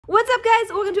What's up,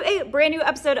 guys? Welcome to a brand new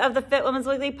episode of the Fit Women's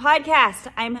Weekly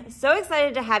podcast. I'm so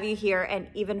excited to have you here and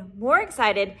even more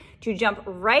excited to jump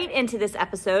right into this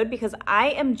episode because I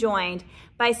am joined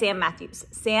by Sam Mathews.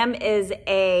 Sam is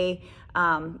a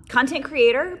content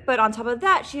creator, but on top of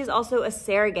that, she is also a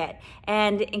surrogate.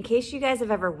 And in case you guys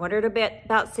have ever wondered a bit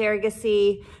about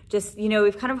surrogacy, just,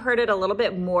 we've kind of heard it a little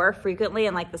bit more frequently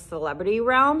in like the celebrity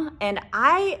realm, and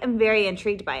I am very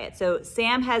intrigued by it. So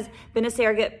Sam has been a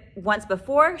surrogate once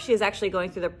before. She is actually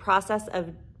going through the process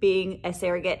of being a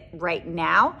surrogate right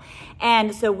now.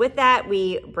 And so with that,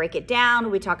 we break it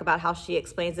down. We talk about how she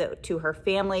explains it to her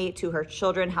family, to her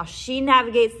children, how she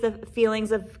navigates the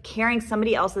feelings of carrying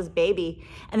somebody else's baby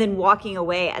and then walking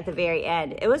away at the very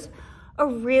end. It was a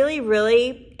really,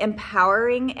 really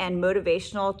empowering and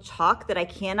motivational talk that I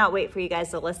cannot wait for you guys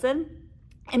to listen.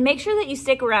 And make sure that you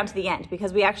stick around to the end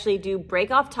because we actually do break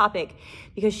off topic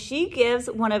because she gives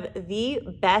one of the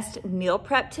best meal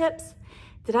prep tips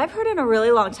that I've heard in a really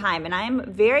long time. And I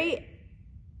am very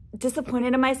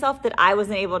disappointed in myself that I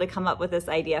wasn't able to come up with this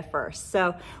idea first.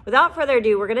 So without further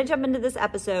ado, we're gonna jump into this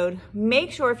episode.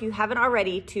 Make sure if you haven't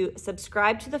already to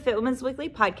subscribe to the Fit Women's Weekly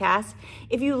podcast.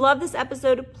 If you love this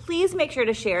episode, please make sure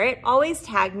to share it. Always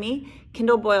tag me,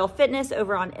 Kendall Boyle Fitness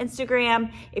over on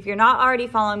Instagram. If you're not already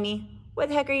following me, what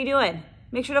the heck are you doing?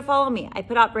 Make sure to follow me. I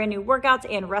put out brand new workouts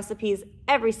and recipes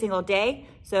every single day.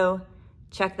 So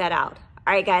check that out.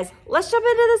 All right, guys, let's jump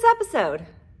into this episode.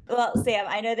 Well, Sam,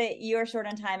 I know that you are short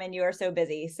on time and you are so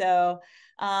busy. So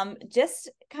just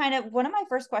kind of one of my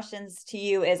first questions to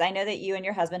you is, I know that you and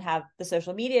your husband have the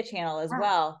social media channel as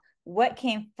well. What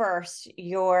came first,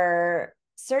 your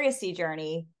surrogacy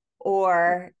journey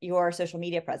or your social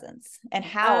media presence? And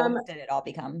how did it all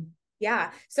become?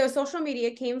 Yeah. So social media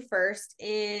came first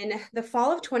in the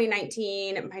fall of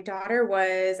 2019. My daughter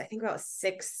was, I think, about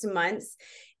 6 months.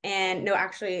 And no,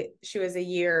 actually she was a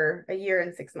year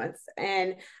and 6 months.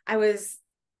 And I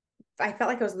felt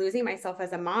like I was losing myself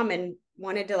as a mom and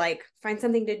wanted to like find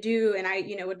something to do. And I,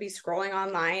 would be scrolling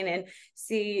online and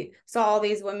saw all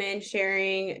these women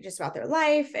sharing just about their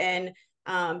life and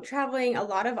traveling, a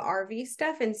lot of RV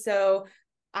stuff. And so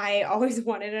I always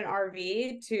wanted an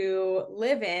RV to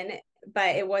live in,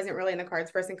 but it wasn't really in the cards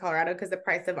for us in Colorado because the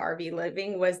price of RV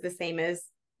living was the same as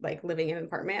like living in an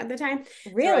apartment at the time.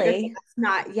 Really? So that's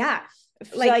not, yeah.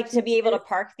 Like to be able to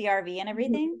park the RV and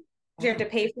everything? You have to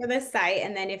pay for the site.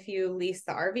 And then if you lease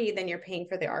the RV, then you're paying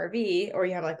for the RV or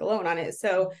you have like a loan on it.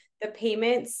 So the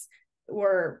payments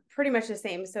were pretty much the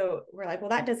same. So we're like, well,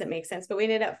 that doesn't make sense. But we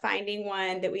ended up finding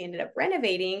one that we ended up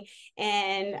renovating.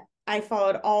 And I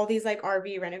followed all these like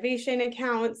RV renovation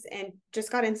accounts and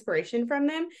just got inspiration from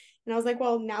them. And I was like,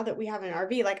 well, now that we have an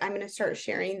RV, like I'm going to start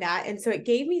sharing that. And so it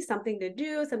gave me something to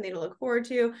do, something to look forward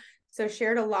to. So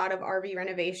shared a lot of RV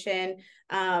renovation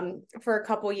for a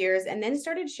couple years and then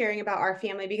started sharing about our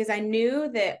family because I knew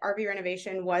that RV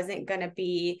renovation wasn't going to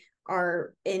be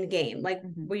our end game. Like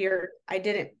I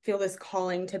didn't feel this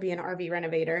calling to be an RV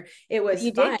renovator. It was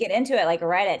you fun. did get into it like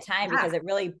right at time because it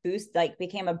really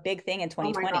became a big thing in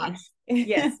 2020. Oh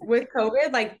yes. With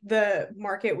COVID, like the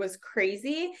market was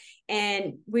crazy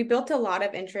and we built a lot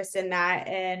of interest in that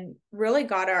and really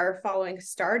got our following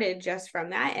started just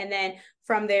from that. And then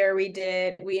from there we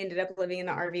ended up living in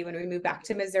the RV when we moved back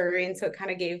to Missouri. And so it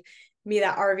kind of gave me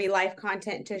that RV life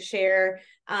content to share.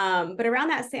 But around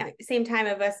that same time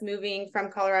of us moving from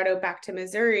Colorado back to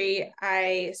Missouri,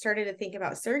 I started to think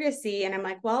about surrogacy and I'm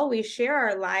like, well, we share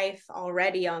our life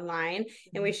already online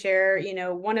and we share,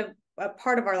 a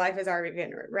part of our life is our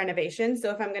renovation.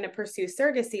 So if I'm going to pursue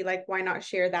surrogacy, like why not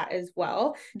share that as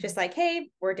well? Just like,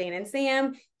 hey, we're Dana and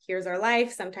Sam. Here's our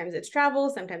life. Sometimes it's travel,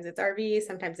 sometimes it's RV,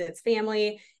 sometimes it's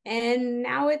family. And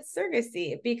now it's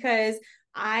surrogacy because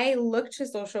I look to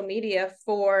social media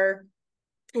for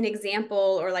an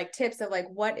example or like tips of like,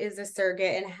 what is a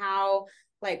surrogate and how,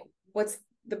 like, what's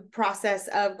the process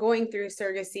of going through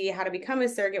surrogacy, how to become a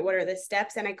surrogate, what are the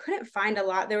steps? And I couldn't find a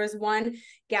lot. There was one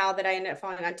gal that I ended up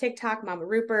following on TikTok, Mama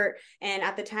Rupert. And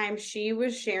at the time she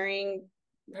was sharing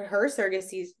her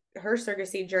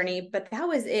surrogacy journey, but that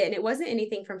was it. And it wasn't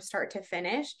anything from start to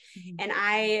finish. And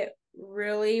I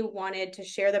really wanted to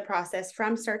share the process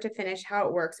from start to finish, how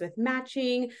it works with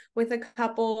matching with a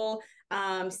couple,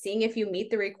 seeing if you meet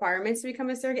the requirements to become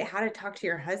a surrogate, how to talk to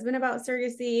your husband about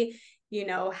surrogacy,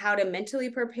 how to mentally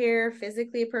prepare,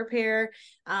 physically prepare.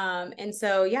 And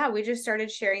so, yeah, we just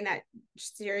started sharing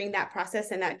that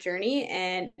process and that journey.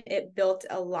 And it built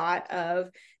a lot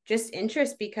of just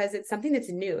interest because it's something that's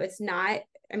new. It's not,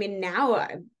 now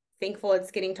I'm thankful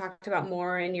it's getting talked about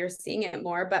more and you're seeing it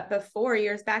more. But before,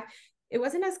 years back, it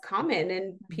wasn't as common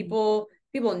and people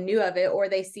people knew of it, or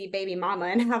they see baby mama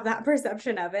and have that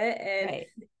perception of it. And,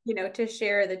 Right. to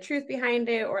share the truth behind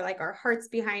it, or like our hearts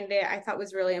behind it, I thought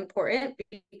was really important,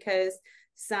 because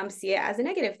some see it as a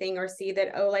negative thing, or see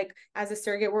that, oh, like as a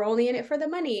surrogate, we're only in it for the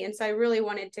money. And so I really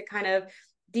wanted to kind of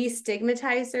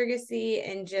destigmatize surrogacy,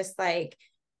 and just like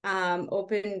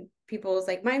open people's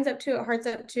like minds up to it, hearts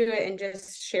up to it, and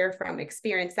just share from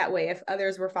experience. That way, if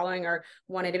others were following or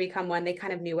wanted to become one, they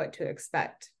kind of knew what to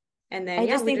expect. And then, I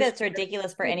yeah, just we think just, that's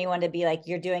ridiculous for anyone to be like,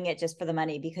 you're doing it just for the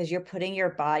money, because you're putting your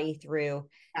body through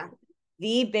yeah,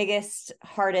 the biggest,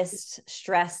 hardest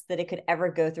stress that it could ever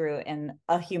go through in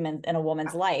a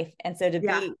woman's life. And so to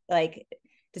yeah, be like,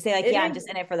 to say like, it yeah, I'm is. just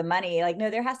in it for the money. Like, no,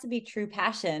 there has to be true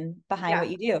passion behind Yeah. what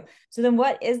you do. So then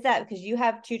what is that? Because you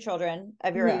have two children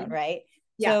of your own, Mm-hmm. right?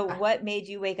 Yeah. So what made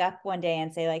you wake up one day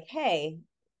and say like, hey,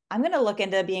 I'm going to look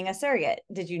into being a surrogate?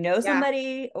 Did you know Yeah.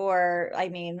 somebody? Or, I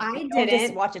mean, I you don't just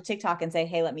didn't. watch a TikTok and say,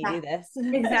 hey, let me Yeah. do this.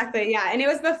 Exactly. Yeah. And it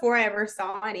was before I ever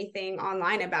saw anything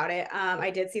online about it. I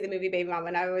did see the movie Baby Mama,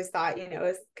 and I always thought, it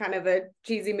was kind of a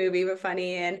cheesy movie, but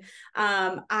funny. And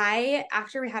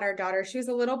after we had our daughter, she was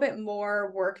a little bit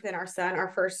more work than our son. Our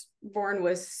firstborn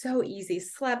was so easy,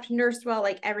 slept, nursed well,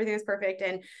 like everything was perfect.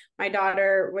 And my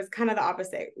daughter was kind of the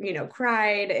opposite,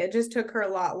 cried. It just took her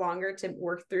a lot longer to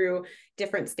work through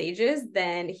different stages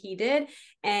than he did.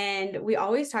 And we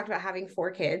always talked about having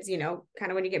 4 kids,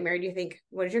 kind of when you get married, you think,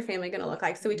 what is your family going to look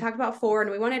like? So we talked about 4,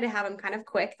 and we wanted to have them kind of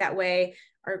quick. That way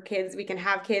we can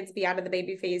have kids be out of the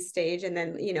baby phase stage, and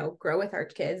then, grow with our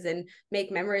kids and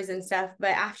make memories and stuff.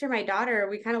 But after my daughter,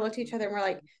 we kind of looked at each other and we're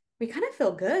like, we kind of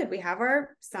feel good. We have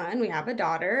our son, we have a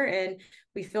daughter, and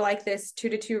we feel like this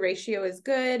 2-to-2 ratio is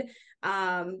good.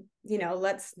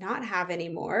 Let's not have any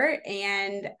more.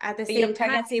 And at the But your same time,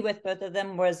 pregnancy with both of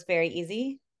them was very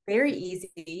easy. very easy.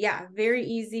 Yeah, very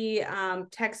easy.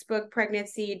 Textbook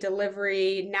pregnancy,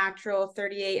 delivery, natural,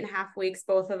 38 and a half weeks,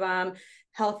 both of them,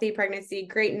 healthy pregnancy,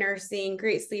 great nursing,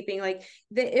 great sleeping. Like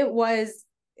it was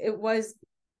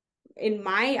in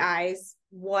my eyes,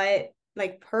 what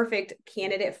like perfect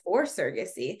candidate for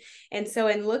surrogacy. And so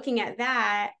in looking at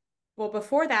that, well,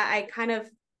 before that,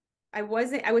 I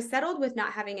was settled with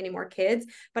not having any more kids,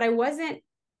 but I wasn't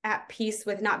at peace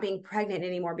with not being pregnant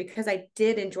anymore, because I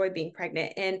did enjoy being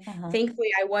pregnant. And thankfully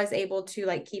I was able to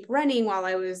like keep running while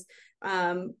I was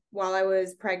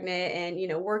pregnant,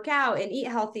 and work out and eat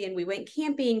healthy, and we went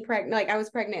camping pregnant, like I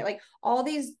was pregnant, like all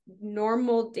these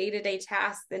normal day-to-day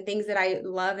tasks and things that I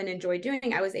love and enjoy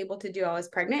doing, I was able to do while I was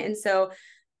pregnant. And so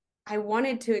I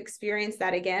wanted to experience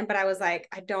that again, but I was like,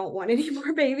 I don't want any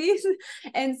more babies.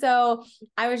 And so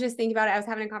I was just thinking about it. I was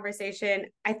having a conversation.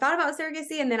 I thought about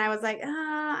surrogacy, and then I was like,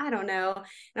 I don't know. And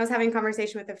I was having a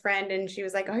conversation with a friend, and she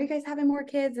was like, are you guys having more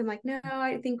kids? I'm like, no,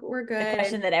 I think we're good. The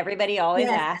question And that everybody always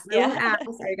yes, asks. everyone Yeah.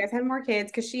 asks, are you guys having more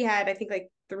kids? Because she had, I think,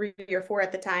 like 3 or 4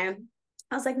 at the time.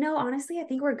 I was like, no, honestly, I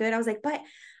think we're good. I was like, but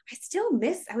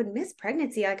I would miss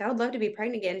pregnancy. Like, I would love to be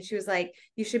pregnant again. And she was like,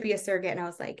 you should be a surrogate. And I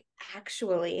was like,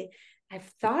 actually, I've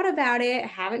thought about it.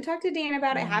 Haven't talked to Dan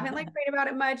about it. Haven't like prayed about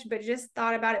it much, but just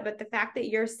thought about it. But the fact that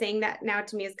you're saying that now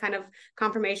to me is kind of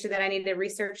confirmation that I need to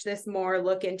research this more,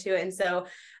 look into it. And so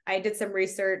I did some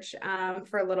research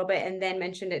for a little bit, and then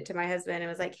mentioned it to my husband, and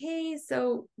was like, hey,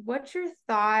 so what's your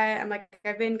thought? I'm like,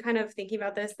 I've been kind of thinking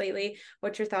about this lately.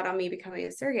 What's your thought on me becoming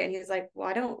a surrogate? And he was like, well,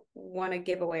 I don't want to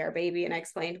give away our baby. And I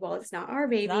explained, well, it's not our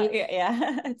baby.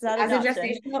 Yeah. It's not As an a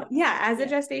option.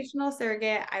 gestational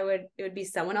surrogate, it would be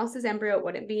someone else's embryo. It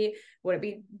wouldn't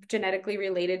be genetically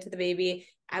related to the baby.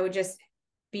 I would just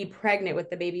be pregnant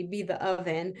with the baby, be the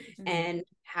oven, and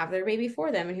have their baby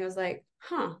for them. And he was like,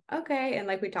 huh, okay. And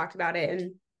like we talked about it,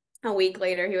 and a week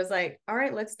later he was like, all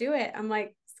right, let's do it. I'm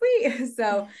like, sweet.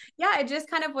 So yeah, it just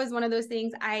kind of was one of those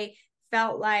things. I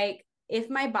felt like, if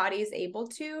my body is able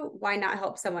to, why not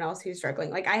help someone else who's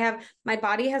struggling? Like, my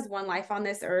body has one life on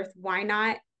this earth. Why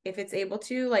not, if it's able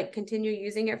to, like, continue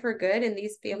using it for good? And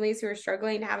these families who are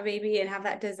struggling to have a baby and have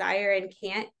that desire and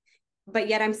can't, but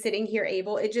yet I'm sitting here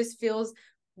able, it just feels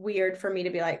weird for me to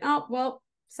be like, oh, well,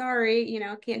 sorry,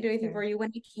 can't do anything for you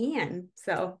when you can.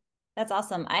 So That's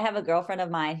awesome. I have a girlfriend of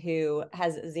mine who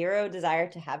has zero desire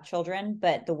to have children,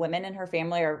 but the women in her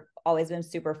family are always been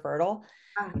super fertile.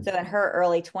 So in her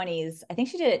early 20s, I think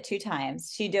she did it 2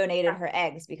 times. She donated her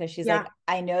eggs because she's like,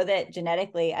 I know that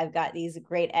genetically I've got these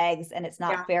great eggs, and it's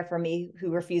not fair for me,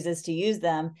 who refuses to use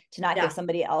them, to not give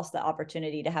somebody else the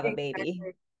opportunity to have a baby.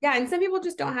 Yeah. And some people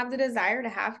just don't have the desire to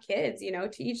have kids,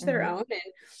 to each their own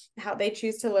and how they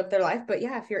choose to live their life. But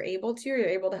yeah, if you're able to, or you're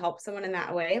able to help someone in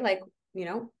that way, like,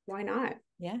 why not?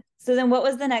 Yeah. So then what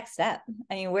was the next step?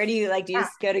 I mean, where do you do you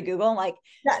just go to Google and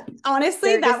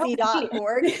honestly, that was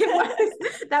surrogacy.org?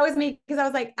 that was me, because I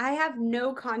was like, I have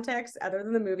no context other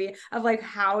than the movie of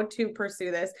how to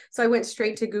pursue this. So I went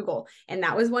straight to Google. And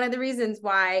that was one of the reasons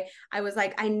why I was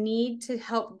like, I need to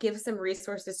help give some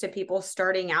resources to people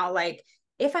starting out.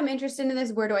 If I'm interested in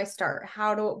this, where do I start?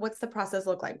 What's the process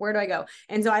look like? Where do I go?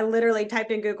 And so I literally typed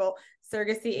in Google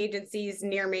surrogacy agencies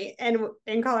near me. And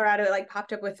in Colorado, it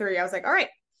popped up with 3. I was like, all right,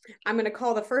 I'm going to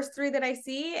call the first 3 that I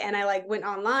see. And I went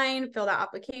online, filled out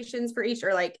applications for each,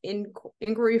 or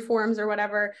inquiry forms or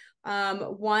whatever.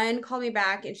 One called me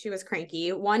back and she was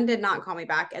cranky. One did not call me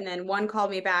back. And then one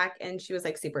called me back and she was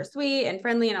super sweet and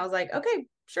friendly. And I was like, okay,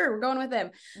 sure, we're going with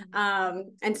them.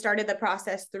 And started the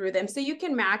process through them. So you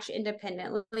can match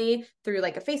independently through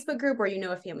a Facebook group, or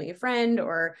a family friend,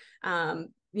 or someone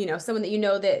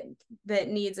that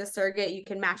needs a surrogate. You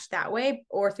can match that way,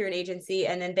 or through an agency,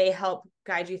 and then they help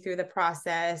guide you through the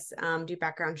process, do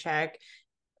background check,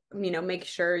 make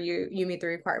sure you meet the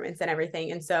requirements and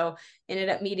everything. And so ended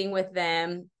up meeting with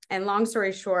them, and long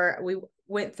story short, we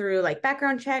went through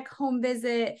background check, home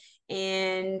visit,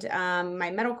 and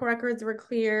my medical records were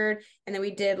cleared. And then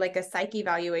we did a psych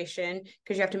evaluation,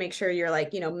 because you have to make sure you're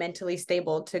mentally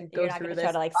stable to go through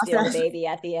this. Try to steal the baby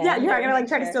at the end. Yeah, you're not gonna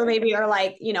try to steal the baby,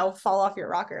 or fall off your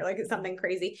rocker, it's something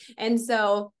crazy. And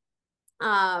so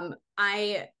I'm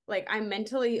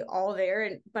mentally all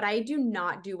there, but I do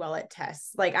not do well at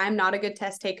tests. I'm not a good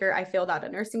test taker. I failed out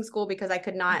of nursing school because I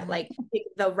could not pick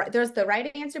there's the right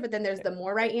answer, but then there's the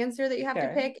more right answer that you have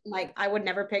to pick. I would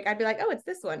never pick. I'd be like, oh, it's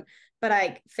this one, but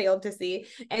I failed to see.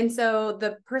 And so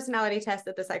the personality test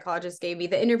that the psychologist gave me,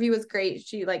 the interview was great.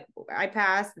 I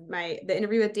passed the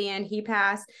interview with Dan, he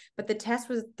passed, but the test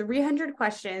was 300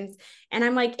 questions. And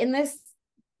I'm in this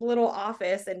little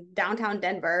office in downtown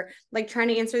Denver, trying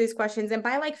to answer these questions. And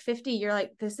by 50, you're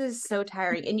this is so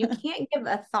tiring. And you can't give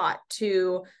a thought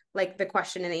to the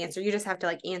question and the answer. You just have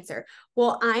to answer.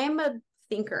 Well, I am a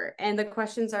thinker, and the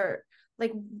questions are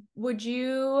do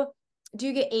you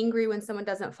get angry when someone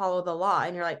doesn't follow the law?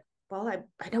 And you're well,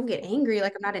 I don't get angry.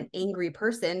 I'm not an angry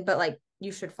person, but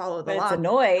you should follow the law. It's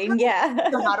annoying. Yeah.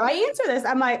 So how do I answer this?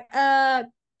 I'm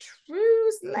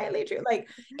true, slightly true.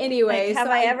 Anyway, have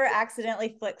I ever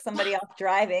accidentally flicked somebody off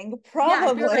driving?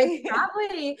 Probably. Yeah,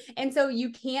 probably. And so you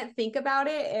can't think about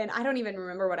it. And I don't even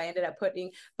remember what I ended up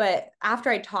putting, but after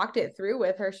I talked it through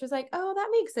with her, she was like, oh, that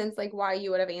makes sense. Why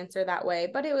you would have answered that way,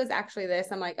 but it was actually this.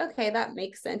 I'm okay, that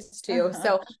makes sense too.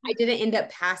 So I didn't end up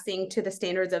passing to the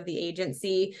standards of the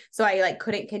agency. So I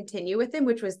couldn't continue with them,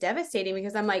 which was devastating,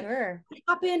 because I'm sure. What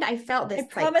happened? I felt this. I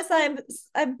promise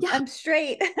I'm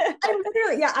straight. I'm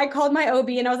literally, I called my OB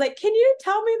and I was like, can you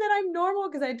tell me that I'm normal?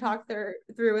 Because I talked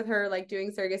through with her,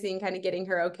 doing surrogacy and kind of getting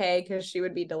her okay, because she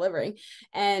would be delivering.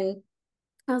 And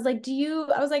I was like,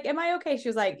 am I okay? She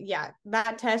was like, yeah,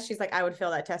 that test. She's like, I would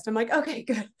fail that test. I'm like, okay,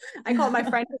 good. I called my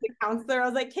friend who's a counselor. I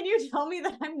was like, can you tell me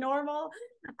that I'm normal?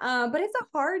 But it's a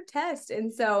hard test.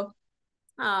 And so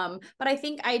but I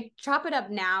think I chop it up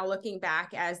now looking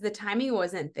back as the timing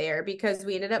wasn't there, because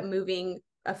we ended up moving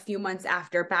a few months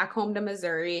after back home to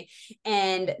Missouri.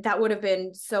 And that would have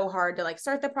been so hard to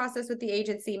start the process with the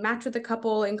agency, match with a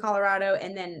couple in Colorado,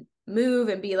 and then move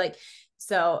and be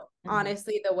so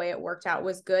honestly, the way it worked out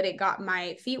was good. It got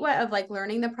my feet wet of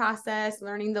learning the process,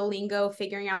 learning the lingo,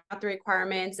 figuring out the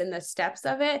requirements and the steps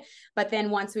of it. But then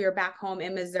once we were back home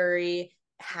in Missouri,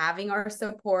 having our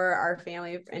support, our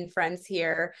family and friends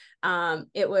here,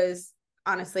 it was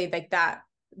honestly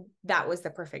that was the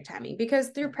perfect timing, because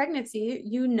through pregnancy,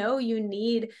 you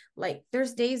need,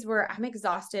 there's days where I'm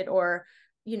exhausted, or,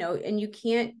 and you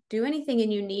can't do anything,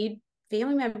 and you need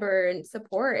family member and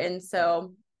support. And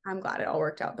so I'm glad it all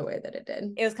worked out the way that it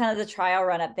did. It was kind of the trial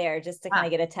run up there, just to kind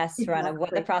of get a test run of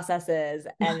what the process is.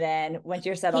 And then once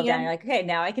you're settled down, you're okay,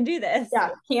 now I can do this. Yeah.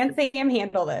 Can Sam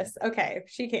handle this? Okay,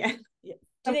 she can. Yeah.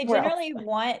 Do they generally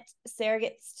want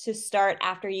surrogates to start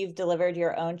after you've delivered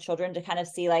your own children, to kind of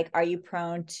see are you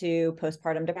prone to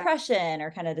postpartum depression,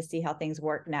 or kind of to see how things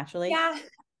work naturally? Yeah.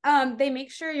 They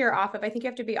make sure you're off of, I think you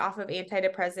have to be off of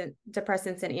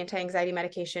depressants and anti-anxiety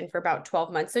medication for about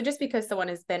 12 months. So just because someone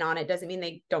has been on it doesn't mean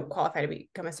they don't qualify to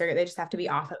become a surrogate. They just have to be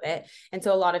off of it. And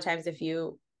so a lot of times if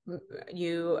you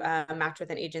match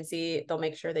with an agency, they'll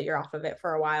make sure that you're off of it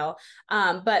for a while.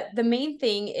 But the main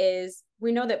thing is,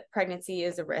 we know that pregnancy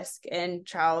is a risk, and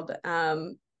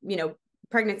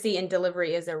pregnancy and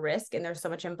delivery is a risk, and there's so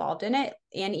much involved in it,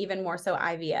 and even more so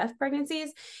IVF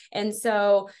pregnancies. And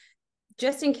so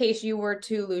just in case you were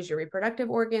to lose your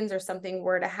reproductive organs, or something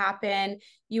were to happen,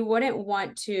 you wouldn't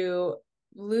want to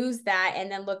lose that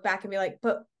and then look back and be like,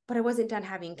 but I wasn't done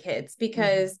having kids,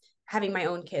 because having my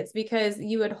own kids, because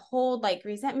you would hold like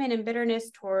resentment and bitterness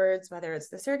towards whether it's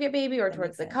the surrogate baby or That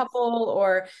towards makes the sense. couple,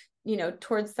 or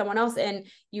towards someone else, and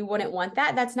you wouldn't want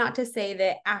that. That's not to say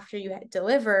that after you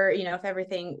deliver, if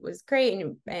everything was great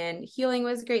and healing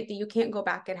was great, that you can't go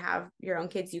back and have your own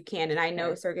kids. You can, and I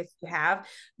know surrogates you have,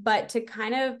 but to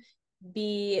kind of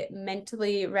be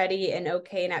mentally ready and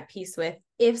okay and at peace with,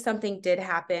 if something did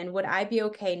happen, would I be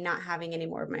okay not having any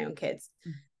more of my own kids?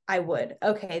 I would.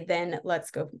 Okay, then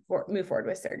let's move forward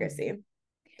with surrogacy,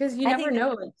 because you I never think, know,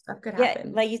 like, stuff could yeah,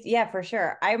 happen. yeah, for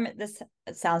sure. This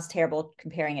sounds terrible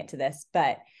comparing it to this,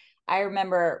 but I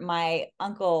remember my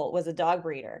uncle was a dog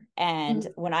breeder. And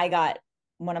when I got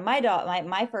one of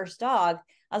my first dog,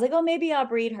 I was like, oh, maybe I'll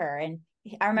breed her. And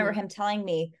I remember him telling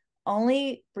me,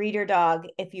 only breed your dog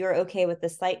if you're okay with the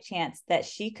slight chance that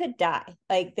she could die.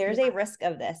 Like, there's a risk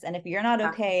of this. And if you're not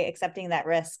okay accepting that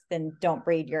risk, then don't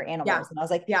breed your animals. And I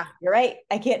was like, you're right.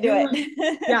 I can't do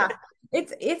it. Yeah.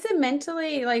 It's a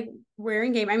mentally like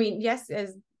wearing game. I mean, yes,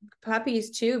 as puppies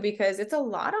too, because it's a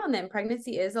lot on them.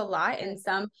 Pregnancy is a lot, and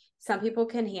some people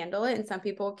can handle it and some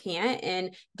people can't.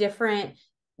 And different,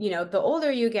 the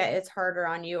older you get, it's harder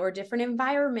on you, or different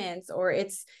environments, or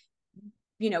it's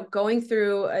going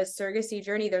through a surrogacy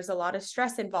journey, there's a lot of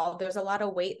stress involved. There's a lot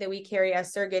of weight that we carry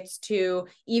as surrogates too,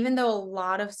 even though a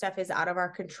lot of stuff is out of our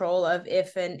control of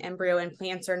if an embryo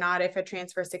implants or not, if a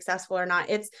transfer is successful or not.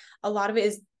 It's a lot of it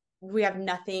is, we have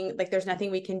nothing, like there's nothing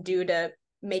we can do to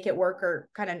make it work or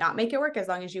kind of not make it work, as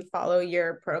long as you follow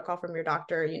your protocol from your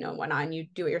doctor, whatnot, and you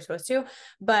do what you're supposed to.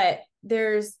 But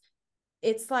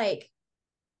it's like,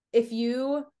 if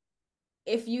you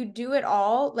do it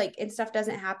all, like, and stuff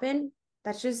doesn't happen,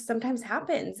 that's just sometimes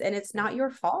happens, and it's not your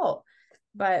fault.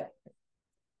 But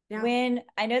yeah. When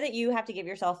I know that you have to give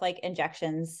yourself like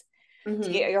injections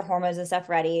to get your hormones and stuff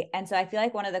ready. And so I feel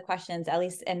like one of the questions, at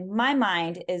least in my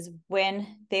mind, is when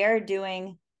they're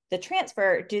doing the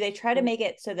transfer, do they try to make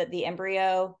it so that the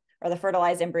embryo or the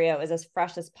fertilized embryo is as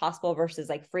fresh as possible versus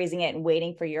like freezing it and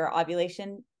waiting for your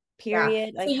ovulation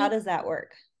period? Like, how does that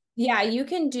work? Yeah, you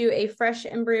can do a fresh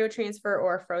embryo transfer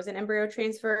or a frozen embryo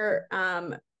transfer.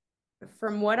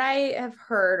 From what I have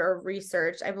heard or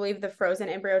researched, I believe the frozen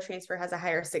embryo transfer has a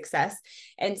higher success.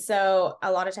 And so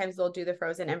a lot of times they'll do the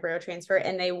frozen embryo transfer,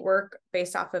 and they work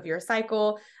based off of your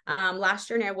cycle. Last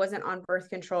year, I wasn't on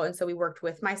birth control, and so we worked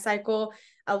with my cycle.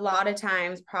 A lot of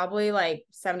times, probably like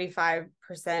 75%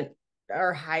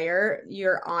 or higher,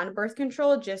 you're on birth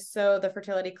control, just so the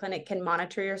fertility clinic can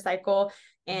monitor your cycle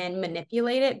and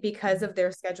manipulate it. Because of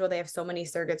their schedule, they have so many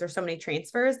surrogates or so many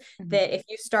transfers that if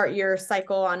you start your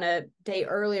cycle on a day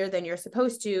earlier than you're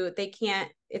supposed to, they can't,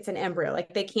 it's an embryo,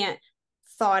 like they can't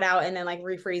thaw it out and then like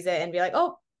refreeze it and be like,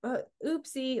 oh,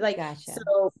 oopsie. Like, Gotcha.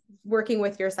 So working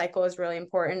with your cycle is really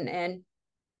important. And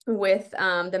with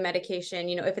the medication,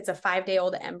 if it's a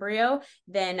 5-day-old embryo,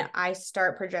 then I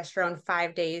start progesterone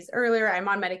 5 days earlier. I'm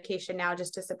on medication now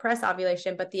just to suppress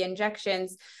ovulation, but the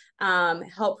injections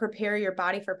help prepare your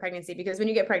body for pregnancy, because when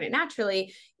you get pregnant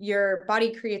naturally, your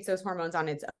body creates those hormones on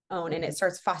its own, and it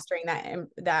starts fostering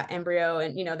that embryo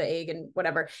and the egg and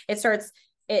whatever.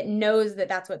 It knows that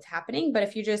that's what's happening. But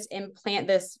if you just implant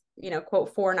this,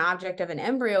 quote, foreign object of an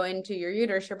embryo into your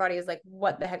uterus, your body is like,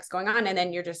 what the heck's going on? And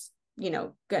then you're just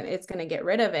it's going to get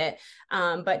rid of it.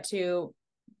 But to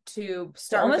So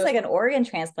start with almost like an organ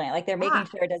transplant, like they're making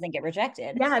sure it doesn't get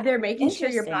rejected. Yeah, they're making sure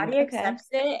your Interesting. body Okay. accepts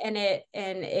it,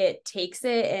 and it takes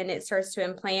it and it starts to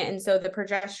implant. And so the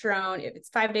progesterone, if it's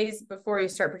 5 days before you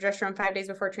start progesterone, 5 days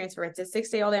before transfer, it's a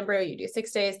 6-day-old embryo, you do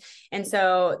 6 days. And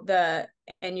so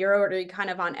you're already kind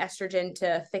of on estrogen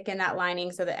to thicken that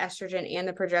lining. So the estrogen and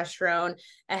the progesterone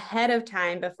ahead of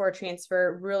time before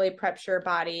transfer really preps your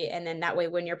body. And then that way,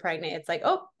 when you're pregnant, it's like,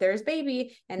 oh, there's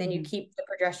baby. And then you keep the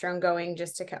progesterone going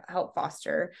just to help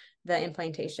foster the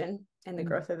implantation and the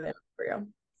growth of the embryo.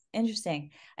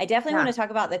 Interesting. I definitely want to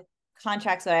talk about the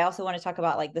contracts, but I also want to talk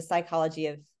about like the psychology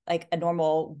of like a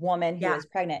normal woman who is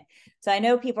pregnant. So I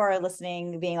know people are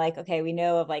listening being like, okay, we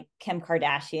know of like Kim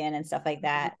Kardashian and stuff like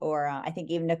that. Or I think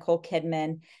even Nicole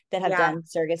Kidman that have done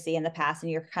surrogacy in the past.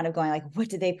 And you're kind of going like, what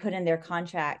did they put in their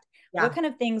contract? What kind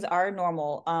of things are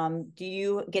normal? Do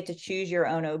you get to choose your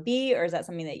own OB, or is that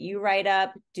something that you write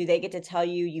up? Do they get to tell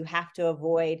you have to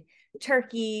avoid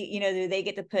turkey? Do they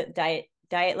get to put diet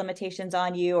limitations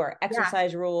on you, or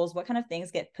exercise rules? What kind of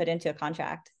things get put into a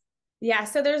contract? Yeah,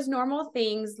 so there's normal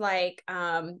things like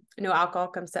no alcohol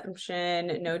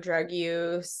consumption, no drug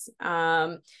use.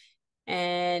 And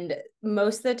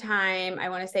most of the time, I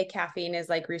want to say caffeine is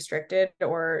like restricted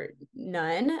or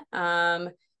none.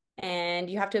 And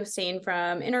you have to abstain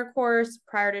from intercourse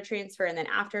prior to transfer and then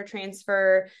after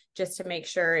transfer, just to make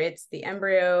sure it's the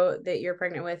embryo that you're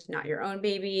pregnant with, not your own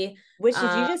baby. Which, did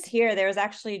you just hear? There was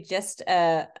actually just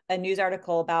a news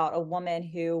article about a woman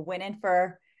who went in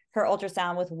for her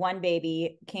ultrasound with one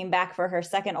baby, came back for her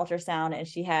second ultrasound, and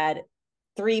she had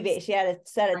she had a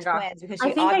set of twins because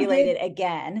she ovulated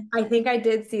again. I think I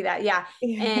did see that. Yeah.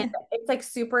 And it's like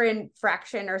super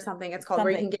infraction or something it's called,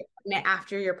 where you can get pregnant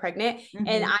after you're pregnant. Mm-hmm.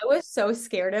 And I was so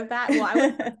scared of that. Well, I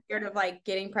was scared of like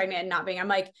getting pregnant and not being, I'm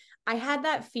like, I had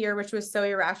that fear, which was so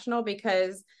irrational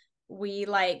because we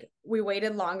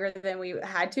waited longer than we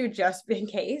had to just in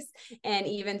case, and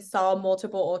even saw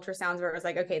multiple ultrasounds where it was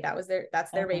like, okay, that's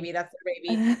their baby.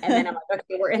 And then I'm like,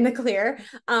 okay, we're in the clear.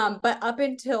 But up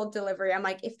until delivery, I'm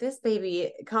like, if this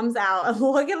baby comes out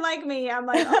looking like me, I'm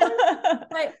like, oh,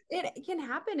 but it can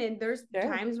happen. And there's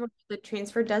times where the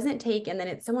transfer doesn't take, and then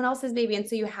it's someone else's baby. And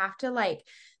so you have to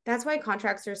that's why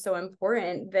contracts are so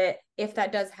important, that if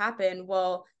that does happen,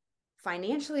 well,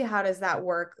 financially, how does that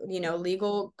work?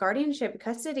 Legal guardianship,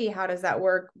 custody, how does that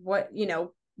work? What,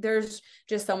 there's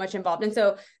just so much involved. And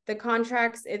so the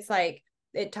contracts, it's like,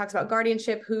 it talks about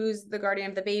guardianship, who's the guardian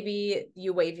of the baby,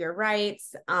 you waive your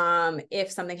rights.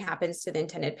 If something happens to the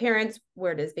intended parents,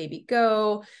 where does baby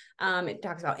go? It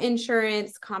talks about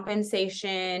insurance,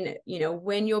 compensation,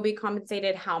 when you'll be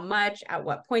compensated, how much, at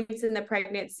what points in the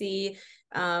pregnancy,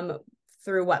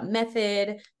 through what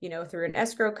method, through an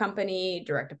escrow company,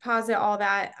 direct deposit, all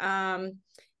that. And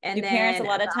do parents a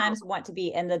lot of times want to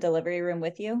be in the delivery room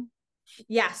with you?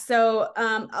 Yeah. So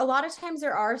a lot of times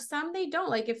there are some they don't.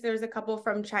 Like if there's a couple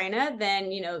from China,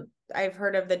 then, I've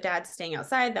heard of the dad staying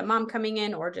outside, the mom coming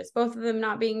in, or just both of them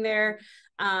not being there.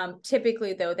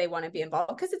 Typically, though, they want to be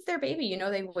involved because it's their baby.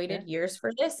 They waited years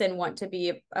for this and want to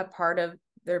be a part of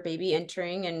their baby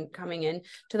entering and coming in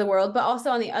to the world. But also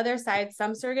on the other side,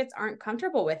 some surrogates aren't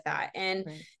comfortable with that. And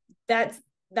that's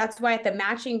why at the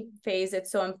matching phase,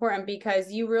 it's so important,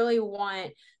 because you really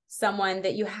want someone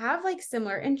that you have like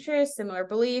similar interests, similar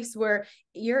beliefs, where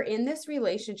you're in this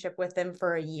relationship with them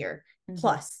for a year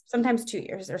plus, sometimes 2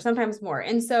 years or sometimes more.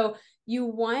 And so you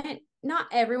want, not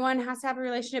everyone has to have a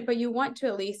relationship, but you want to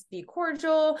at least be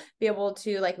cordial, be able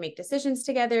to make decisions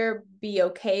together, be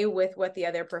okay with what the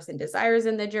other person desires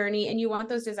in the journey. And you want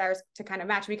those desires to kind of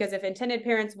match, because if intended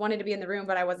parents wanted to be in the room,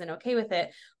 but I wasn't okay with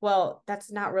it, well,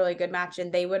 that's not really a good match.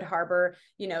 And they would harbor,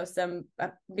 some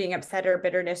being upset or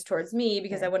bitterness towards me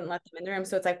because I wouldn't let them in the room.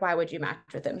 So it's like, why would you match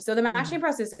with them? So the matching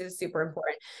process is super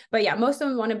important. But yeah, most of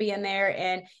them want to be in there,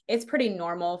 and it's pretty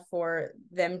normal for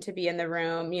them to be in the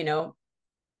room,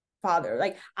 father.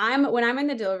 When I'm in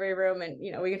the delivery room, and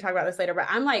we can talk about this later, but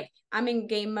I'm in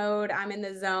game mode. I'm in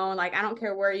the zone. I don't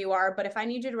care where you are, but if I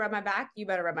need you to rub my back, you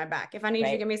better rub my back. If I need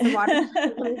you to give me some water,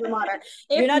 give me some water.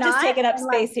 You're not just taking up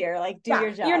space here. Do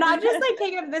your job. You're not just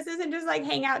taking up, this isn't just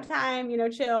hangout time,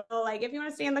 chill. If you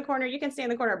want to stay in the corner, you can stay in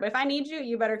the corner, but if I need you,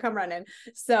 you better come running.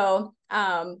 So,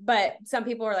 but some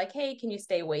people are like, hey, can you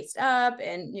stay waist up?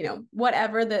 And,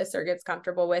 whatever the surrogate's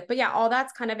comfortable with. But yeah, all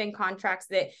that's kind of in contracts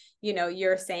that,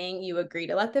 you're saying you agree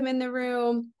to let them in the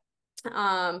room.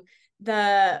 On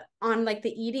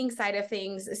the eating side of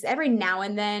things, every now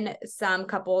and then some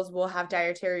couples will have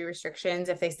dietary restrictions.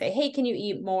 If they say, hey, can you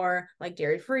eat more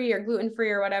dairy free or gluten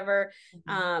free or whatever,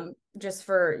 just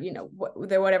for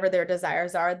whatever their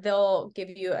desires are, they'll give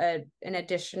you an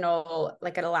additional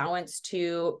an allowance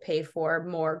to pay for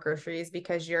more groceries,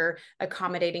 because you're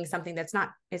accommodating something it's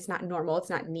not normal, it's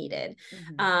not needed.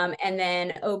 And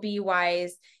then OB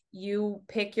wise, you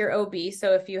pick your OB.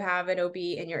 So if you have an OB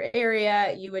in your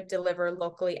area, you would deliver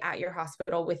locally at your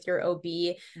hospital with your OB.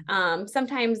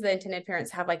 Sometimes the intended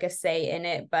parents have a say in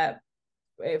it, but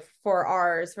for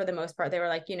ours, for the most part, they were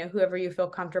like, whoever you feel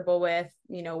comfortable with,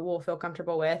 we'll feel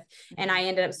comfortable with. And I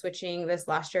ended up switching this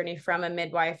last journey from a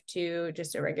midwife to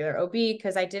just a regular OB,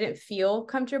 because I didn't feel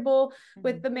comfortable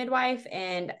with the midwife.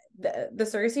 And the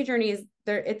surrogacy journey is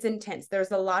there. It's intense.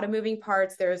 There's a lot of moving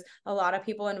parts. There's a lot of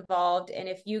people involved. And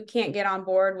if you can't get on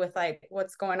board with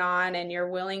what's going on, and you're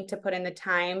willing to put in the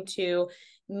time to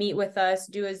meet with us,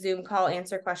 do a Zoom call,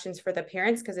 answer questions for the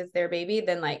parents, because it's their baby,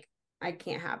 then I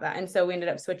can't have that. And so we ended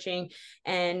up switching,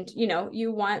 and,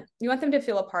 you want them to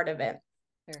feel a part of it.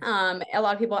 Sure. A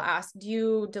lot of people ask, do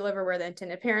you deliver where the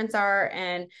intended parents are?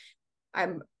 And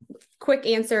I'm quick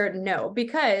answer, no,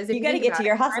 because you got to get to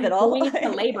your hospital. I'm going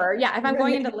into labor. Yeah. If I'm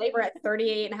going into labor at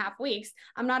 38 and a half weeks,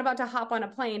 I'm not about to hop on a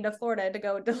plane to Florida to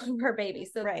go deliver a baby.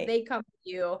 So they come to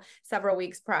you several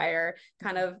weeks prior,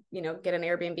 kind of, get an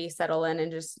Airbnb, settle in,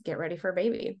 and just get ready for a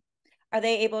baby. Are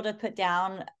they able to put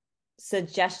down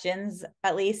suggestions,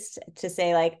 at least, to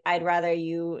say I'd rather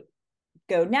you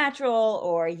go natural,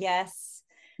 or yes,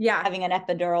 Yeah. having an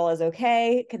epidural is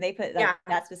okay? Can they put Yeah.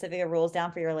 that specific rules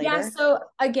down for your Yeah. labor? So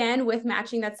again, with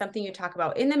matching, that's something you talk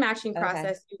about in the matching Okay.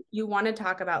 process. You want to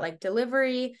talk about like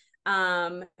delivery,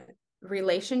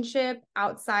 relationship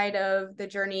outside of the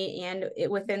journey and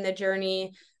within the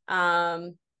journey,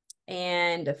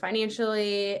 and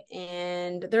financially.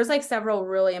 And there's like several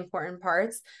really important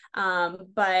parts.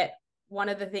 But one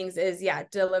of the things is, yeah,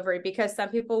 delivery, because some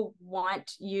people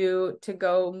want you to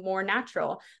go more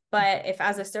natural. But if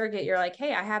as a surrogate, you're like,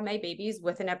 hey, I have my babies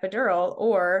with an epidural,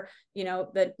 or, you know,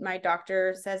 that my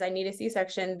doctor says I need a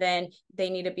C-section, then they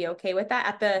need to be okay with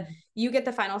that. You get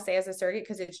the final say as a surrogate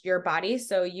because it's your body.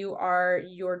 So you are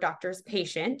your doctor's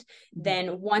patient.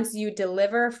 Then once you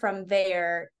deliver from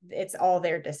there, it's all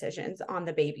their decisions on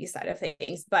the baby side of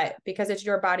things. But because it's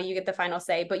your body, you get the final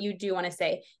say. But you do want to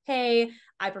say, hey,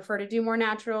 I prefer to do more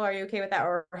natural. Are you okay with that?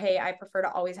 Or, hey, I prefer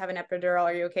to always have an epidural.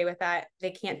 Are you okay with that?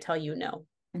 They can't tell you no.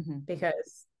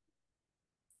 Because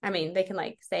I mean, they can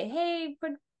like say, hey,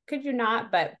 could you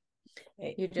not? But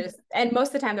you just, and most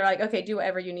of the time they're like, okay, do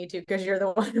whatever you need to, because you're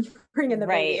the one bringing the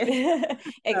Right. baby.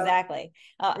 Exactly.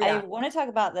 I Yeah. want to talk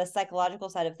about the psychological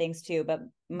side of things too, but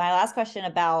my last question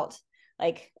about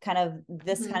like kind of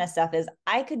this kind of stuff is,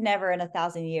 I could never in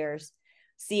 1,000 years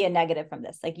see a negative from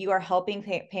this. Like, you are helping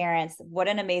parents. What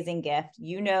an amazing gift.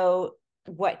 You know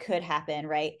what could happen,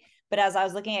 right? But as I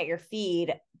was looking at your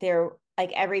feed, there,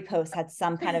 like, every post had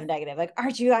some kind of negative, like,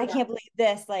 aren't you, I can't believe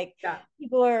this. Like,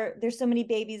 there's so many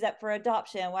babies up for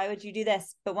adoption. Why would you do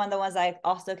this? But one of the ones I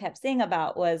also kept seeing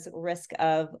about was risk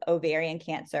of ovarian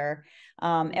cancer.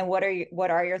 And what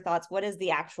are your thoughts? What is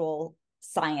the actual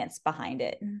science behind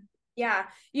it? Yeah.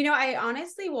 You know, I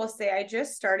honestly will say I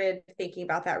just started thinking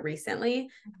about that recently,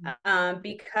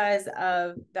 because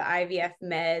of the IVF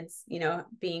meds, you know,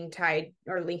 being tied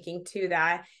or linking to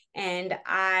that. And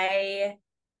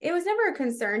it was never a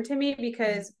concern to me,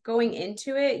 because going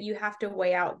into it, you have to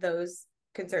weigh out those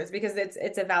concerns, because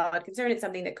it's a valid concern. It's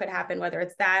something that could happen, whether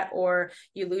it's that, or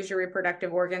you lose your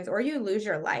reproductive organs, or you lose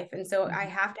your life. And so I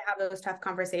have to have those tough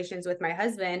conversations with my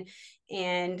husband,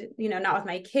 and, you know, not with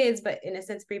my kids, but in a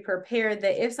sense, be prepared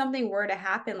that if something were to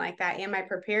happen like that, am I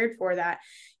prepared for that?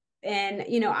 And,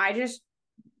 you know, I just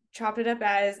chopped it up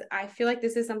as, I feel like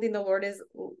this is something the Lord is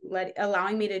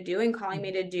allowing me to do and calling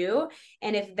me to do.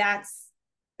 And if that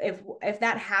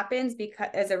happens because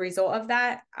as a result of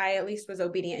that, I at least was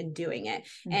obedient in doing it.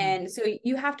 And so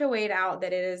you have to weigh it out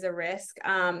that it is a risk.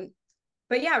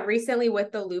 But yeah, recently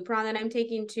with the Lupron that I'm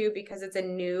taking too, because it's a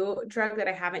new drug that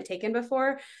I haven't taken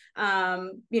before,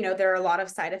 you know, there are a lot of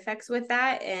side effects with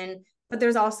that. But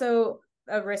there's also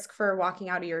a risk for walking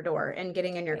out of your door and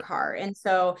getting in your car. And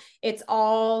so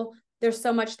there's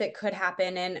so much that could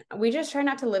happen. And we just try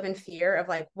not to live in fear of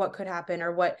like what could happen,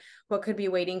 or what could be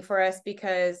waiting for us,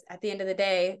 because at the end of the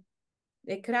day,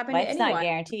 it could happen to Life's not anyone.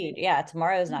 guaranteed. Yeah,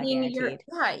 tomorrow is not guaranteed.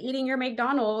 Eating your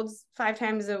McDonald's 5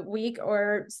 times a week,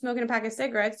 or smoking a pack of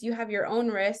cigarettes, you have your own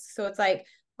risk. So it's like,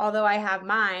 although I have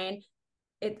mine,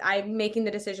 I'm making the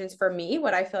decisions for me,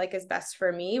 what I feel like is best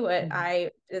for me, what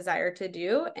I desire to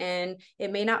do. And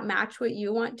it may not match what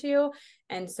you want to.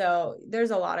 And so there's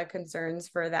a lot of concerns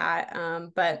for that.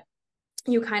 But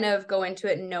you kind of go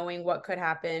into it knowing what could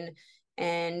happen,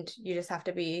 and you just have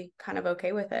to be kind of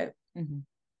okay with it.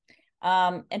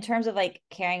 In terms of like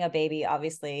carrying a baby,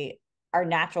 obviously our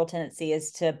natural tendency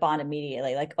is to bond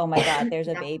immediately. Like, oh my God, there's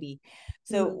a baby.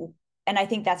 So, and I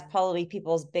think that's probably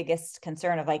people's biggest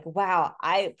concern of like, wow,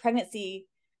 pregnancy,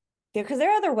 because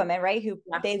there are other women, right, who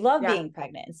they love being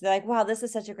pregnant. So they're like, wow, this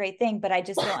is such a great thing, but I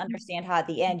just don't understand how at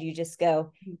the end you just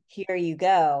go, here you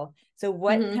go. So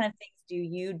what kind of things do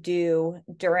you do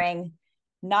during,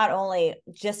 not only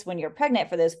just when you're pregnant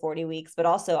for those 40 weeks, but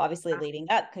also obviously leading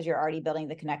up, because you're already building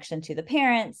the connection to the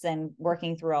parents and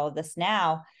working through all of this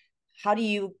now? How do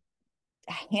you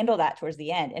handle that towards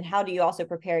the end? And how do you also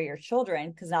prepare your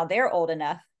children? Because now they're old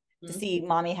enough to see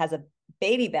mommy has a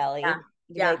baby belly.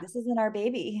 Like, this isn't our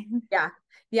baby.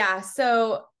 Yeah.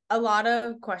 So a lot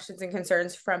of questions and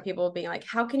concerns from people being like,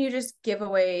 how can you just give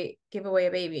away a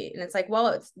baby? And it's like, well,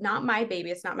 it's not my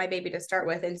baby. It's not my baby to start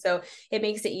with. And so it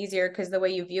makes it easier, because the way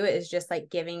you view it is just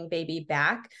like giving baby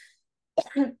back.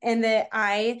 And that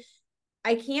I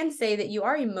can say that you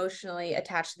are emotionally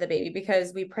attached to the baby,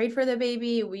 because we prayed for the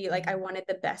baby. I wanted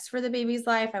the best for the baby's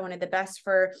life. I wanted the best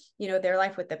for, you know, their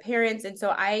life with the parents. And so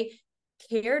I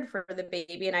cared for the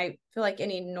baby, and I feel like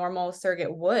any normal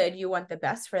surrogate would. You want the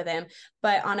best for them.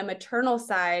 But on a maternal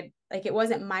side, like, it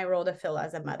wasn't my role to fill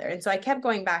as a mother. And so I kept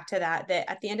going back to that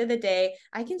at the end of the day,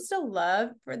 I can still love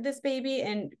for this baby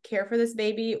and care for this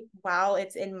baby while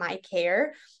it's in my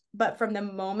care. But from the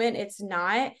moment it's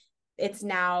not, it's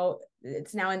now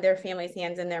in their family's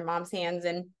hands and their mom's hands,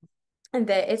 and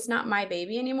that it's not my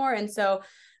baby anymore. And so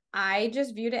I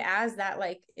just viewed it as that,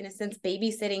 like, in a sense,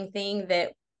 babysitting thing,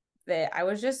 that I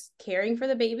was just caring for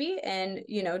the baby and,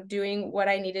 doing what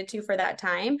I needed to for that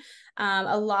time.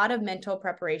 A lot of mental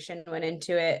preparation went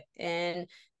into it.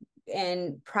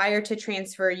 And prior to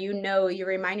transfer, you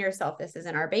remind yourself, this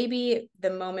isn't our baby. The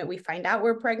moment we find out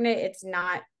we're pregnant, it's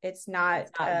not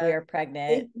we're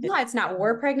pregnant. It's not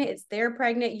we're pregnant, it's they're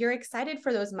pregnant. You're excited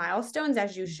for those milestones,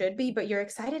 as you should be, but you're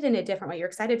excited in a different way. You're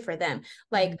excited for them.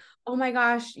 Like, oh my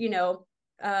gosh,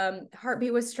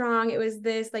 heartbeat was strong. It was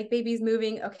this, like, baby's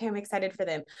moving. Okay, I'm excited for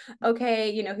them.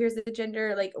 Okay, here's the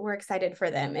gender. Like, we're excited for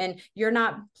them. And you're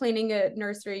not planning a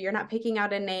nursery. You're not picking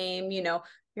out a name.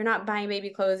 You're not buying baby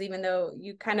clothes, even though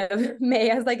you kind of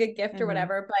may, as like a gift or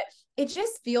whatever, but it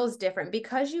just feels different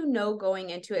because going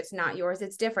into it's not yours.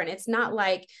 It's different. It's not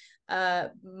like a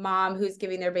mom who's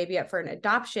giving their baby up for an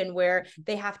adoption, where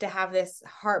they have to have this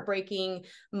heartbreaking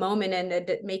moment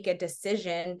and make a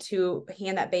decision to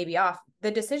hand that baby off.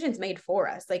 The decision's made for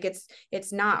us. Like,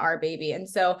 it's not our baby. And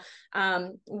so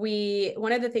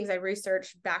one of the things I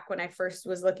researched back when I first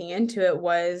was looking into it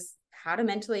was how to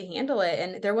mentally handle it.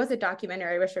 And there was a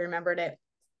documentary, I wish I remembered it,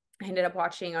 I ended up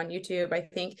watching on YouTube, I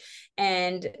think,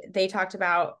 and they talked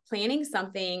about planning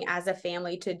something as a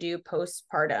family to do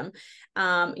postpartum.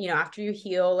 After you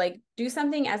heal, like, do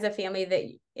something as a family that,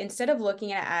 instead of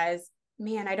looking at it as,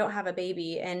 man, I don't have a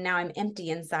baby and now I'm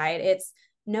empty inside, it's,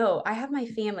 no, I have my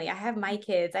family, I have my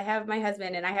kids, I have my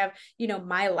husband, and I have,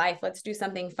 my life. Let's do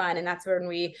something fun. And that's when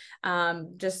we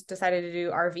just decided to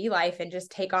do RV life and just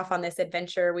take off on this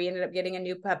adventure. We ended up getting a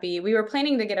new puppy. We were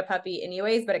planning to get a puppy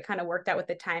anyways, but it kind of worked out with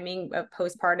the timing of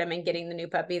postpartum and getting the new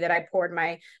puppy, that I poured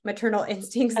my maternal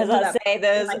instincts into that. Say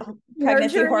those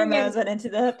pregnancy hormones went into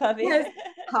the puppy. Yes,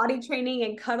 potty training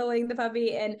and cuddling the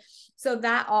puppy. And so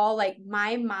that all, like,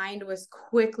 my mind was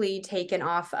quickly taken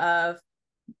off of,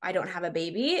 I don't have a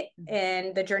baby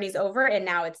and the journey's over. And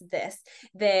now it's this,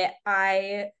 that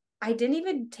I didn't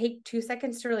even take 2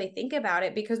 seconds to really think about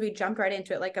it, because we jumped right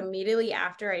into it. Like, immediately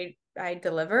after I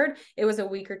delivered, it was a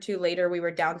week or two later, we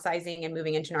were downsizing and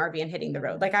moving into an RV and hitting the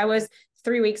road. Like, I was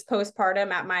 3 weeks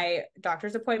postpartum at my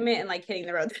doctor's appointment and, like, hitting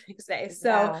the road the next day.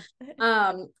 So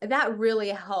that really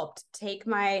helped take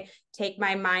my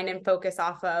mind and focus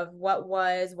off of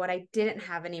what I didn't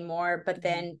have anymore, but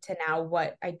then to now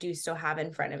what I do still have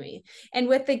in front of me. And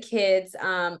with the kids,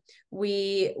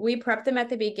 we prepped them at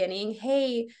the beginning.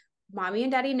 Hey, mommy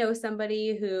and daddy know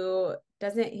somebody who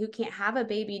can't have a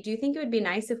baby. Do you think it would be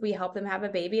nice if we help them have a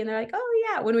baby? And they're like, oh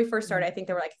yeah. When we first started, I think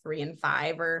they were like 3 and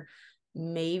 5, or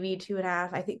maybe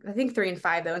 2.5. I think 3 and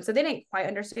 5 though. And so they didn't quite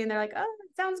understand. They're like, oh,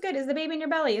 sounds good. Is the baby in your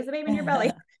belly? Is the baby in your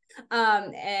belly?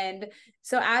 And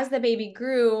so as the baby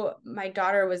grew, my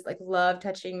daughter was like, loved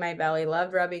touching my belly,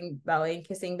 loved rubbing belly and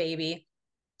kissing baby.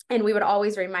 And we would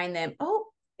always remind them, oh,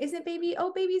 isn't baby?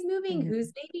 Oh, baby's moving.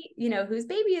 Whose baby, whose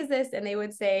baby is this? And they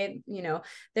would say,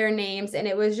 their names. And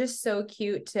it was just so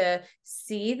cute to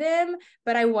see them.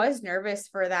 But I was nervous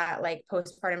for that, like,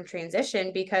 postpartum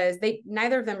transition, because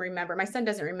neither of them remember. My son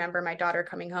doesn't remember my daughter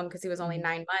coming home because he was only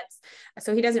 9 months.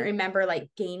 So he doesn't remember, like,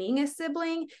 gaining a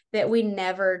sibling. That we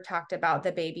never talked about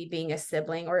the baby being a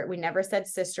sibling, or we never said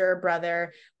sister or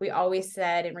brother. We always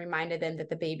said and reminded them that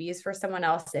the baby is for someone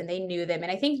else, and they knew them.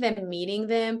 And I think them meeting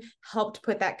them helped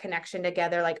put that connection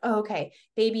together. Like, oh, okay,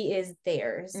 baby is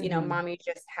theirs. Mommy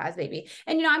just has baby.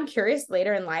 And, I'm curious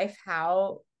later in life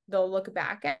how they'll look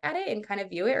back at it and kind of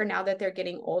view it, or now that they're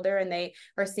getting older and they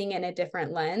are seeing it in a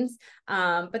different lens.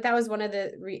 But that was one of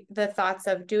the thoughts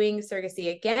of doing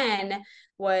surrogacy again,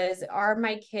 was, are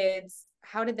my kids,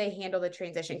 how did they handle the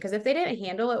transition? Because if they didn't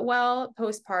handle it well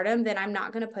postpartum, then I'm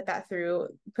not going to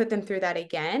put them through that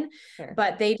again. Sure.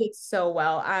 But they did so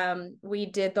well. We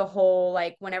did the whole,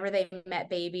 like, whenever they met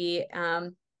baby,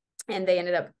 and they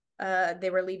ended up, they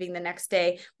were leaving the next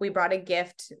day, we brought a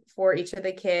gift for each of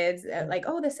the kids, like,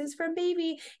 oh, this is from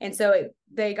baby. And so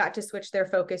they got to switch their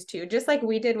focus too, just like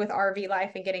we did with RV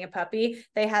life and getting a puppy.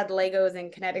 They had Legos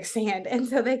and kinetic sand, and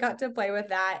so they got to play with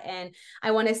that. And I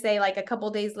want to say, like, a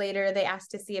couple days later, they asked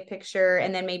to see a picture,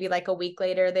 and then maybe like a week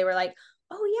later, they were like,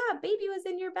 oh yeah, baby was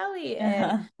in your belly.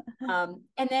 And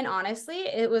then honestly,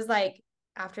 it was like,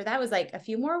 after that was like a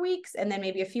few more weeks, and then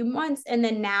maybe a few months, and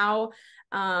then now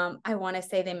I want to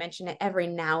say they mention it every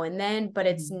now and then, but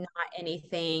it's not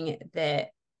anything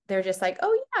that they're just like,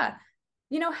 oh yeah,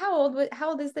 how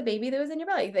old is the baby that was in your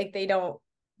belly? Like, they don't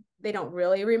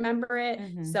really remember it.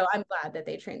 So I'm glad that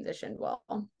they transitioned well.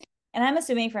 And I'm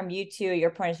assuming from you too,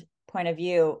 your point of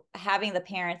view, having the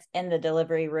parents in the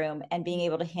delivery room and being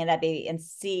able to hand that baby and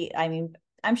see, I mean,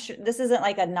 I'm sure this isn't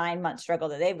like a 9-month struggle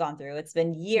that they've gone through. It's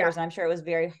been years. And I'm sure it was a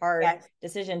very hard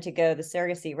decision to go the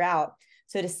surrogacy route.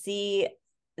 So to see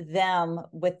them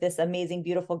with this amazing,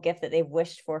 beautiful gift that they've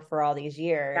wished for all these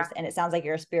years. And it sounds like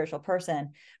you're a spiritual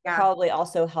person, probably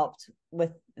also helped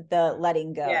with the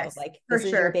letting go of like, this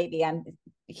is your baby.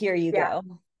 Here you go.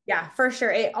 Yeah, for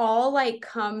sure. It all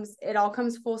comes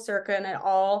full circle, and it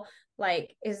all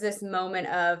like is this moment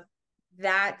of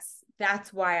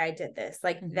that's why I did this.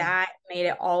 Like that made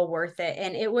it all worth it.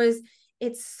 And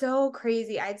it's so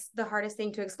crazy. It's the hardest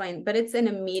thing to explain, but it's an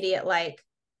immediate like,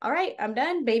 all right, I'm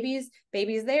done. Baby's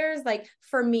theirs. Like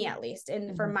for me, at least,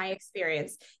 and from my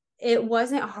experience, it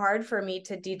wasn't hard for me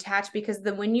to detach, because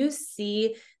when you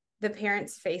see the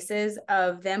parents' faces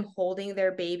of them holding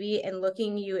their baby and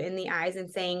looking you in the eyes and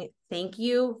saying, thank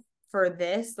you for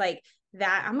this, like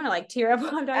that, I'm going to like tear up.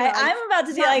 I'm about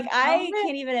to be like, I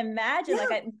can't even imagine,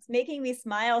 like it's making me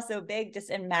smile so big,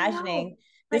 just imagining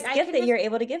this gift that you're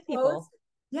able to give people.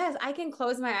 Yes, I can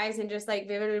close my eyes and just like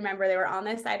vividly remember they were on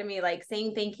this side of me, like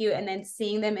saying thank you, and then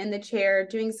seeing them in the chair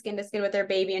doing skin to skin with their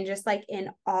baby, and just like in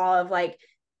awe of like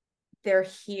they're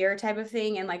here type of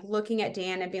thing, and like looking at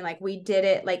Dan and being like, we did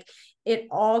it. Like it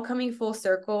all coming full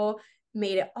circle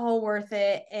made it all worth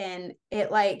it. And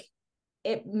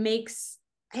it makes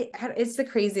it's the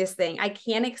craziest thing. I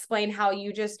can't explain how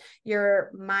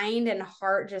your mind and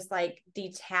heart just like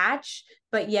detach,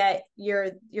 but yet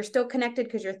you're still connected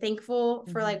because you're thankful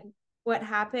for like what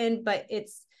happened, but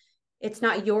it's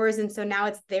not yours. And so now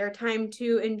it's their time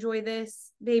to enjoy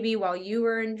this baby while you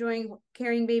were enjoying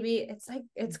carrying baby. It's like,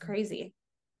 it's crazy.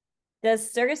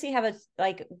 Does surrogacy have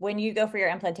like when you go for your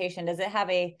implantation, does it have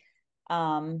a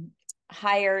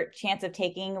higher chance of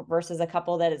taking versus a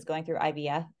couple that is going through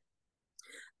IVF?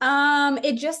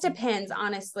 It just depends,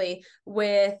 honestly,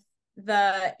 with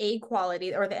the egg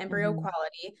quality or the embryo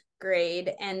quality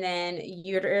grade, and then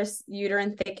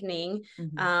uterine thickening,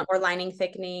 or lining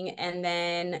thickening. And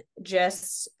then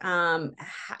just,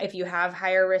 if you have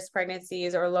higher risk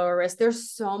pregnancies or lower risk,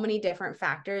 there's so many different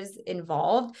factors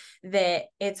involved that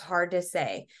it's hard to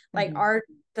say. Like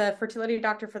the fertility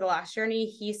doctor for the last journey,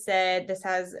 he said this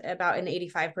has about an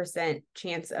 85%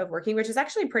 chance of working, which is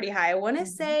actually pretty high. I want to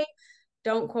say,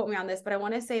 don't quote me on this, but I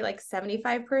want to say like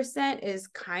 75% is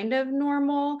kind of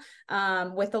normal.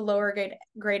 With a lower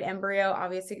grade embryo,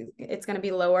 obviously it's going to be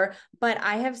lower, but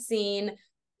I have seen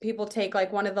people take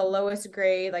like one of the lowest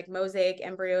grade, like mosaic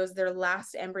embryos, their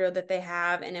last embryo that they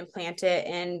have, and implant it,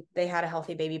 and they had a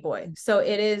healthy baby boy. So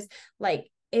it is like,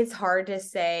 it's hard to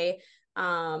say,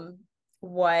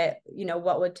 what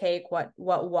would take, what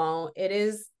won't. It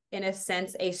is, in a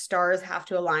sense, a stars have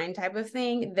to align type of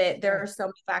thing, that there are so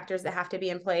many factors that have to be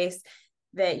in place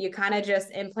that you kind of just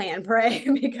implant and pray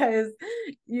because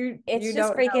it's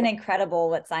just freaking incredible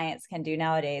what science can do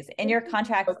nowadays. In your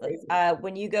contract,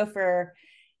 when you go for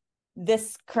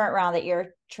this current round that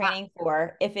you're training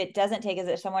for, if it doesn't take, is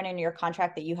it someone in your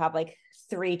contract that you have like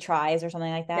 3 tries or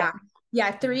something like that?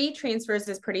 Yeah, 3 transfers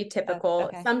is pretty typical.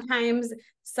 Okay.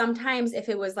 Sometimes if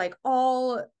it was like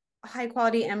all high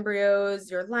quality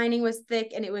embryos, your lining was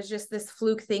thick, and it was just this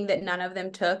fluke thing that none of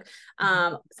them took,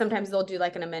 sometimes they'll do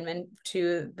like an amendment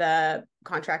to the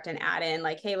contract and add in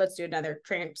like, hey, let's do another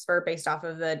transfer based off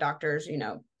of the doctor's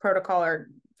protocol or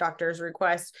doctor's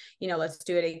request, let's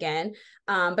do it again.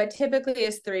 But typically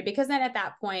it's 3, because then at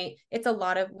that point it's a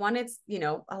lot of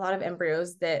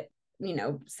embryos that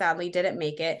sadly didn't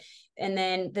make it. And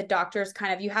then the doctors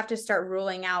you have to start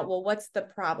ruling out, well, what's the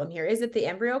problem here? Is it the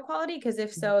embryo quality? Because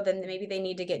if so, then maybe they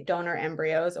need to get donor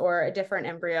embryos or a different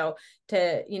embryo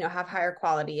to, have higher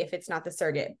quality if it's not the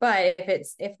surrogate. But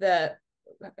if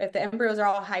the embryos are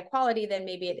all high quality, then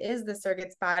maybe it is the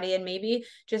surrogate's body, and maybe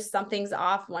just something's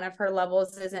off. One of her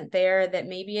levels isn't there, that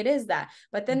maybe it is that.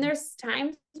 But then there's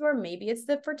times where maybe it's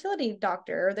the fertility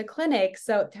doctor or the clinic.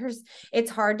 So it's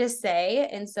hard to say.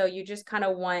 And so you just kind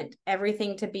of want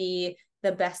everything to be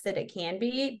the best that it can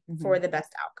be for the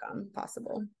best outcome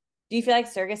possible. Do you feel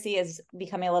like surrogacy is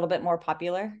becoming a little bit more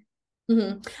popular?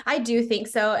 I do think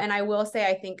so. And I will say,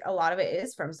 I think a lot of it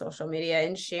is from social media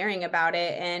and sharing about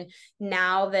it. And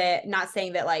now that, not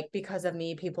saying that like because of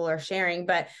me, people are sharing,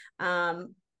 but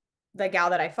the gal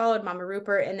that I followed, Mama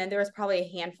Rupert, and then there was probably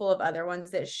a handful of other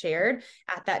ones that shared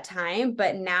at that time.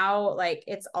 But now like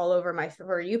it's all over my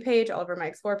For You page, all over my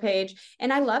Explore page.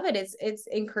 And I love it. It's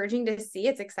encouraging to see.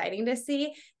 It's exciting to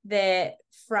see that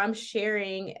from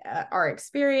sharing our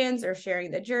experience or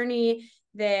sharing the journey,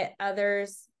 that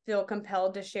others feel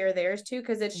compelled to share theirs too,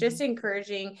 because it's just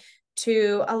encouraging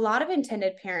to a lot of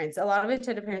intended parents. A lot of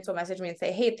intended parents will message me and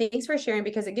say, hey, thanks for sharing,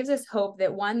 because it gives us hope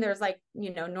that one, there's like,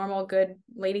 normal, good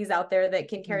ladies out there that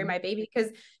can carry my baby,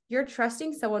 because you're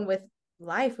trusting someone with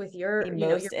life, with your, the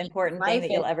most your important thing life.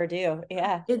 that you'll ever do.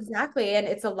 Yeah, exactly. And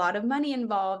it's a lot of money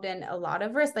involved and a lot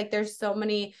of risk. Like there's so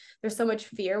much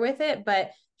fear with it,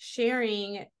 but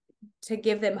sharing to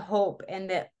give them hope, and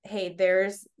that, hey,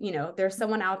 there's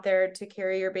someone out there to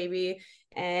carry your baby,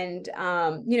 and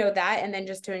that, and then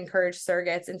just to encourage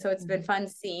surrogates. And so it's been fun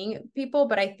seeing people,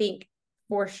 but I think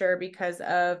for sure, because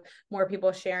of more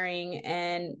people sharing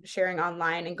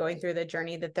online and going through the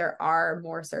journey, that there are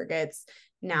more surrogates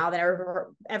now than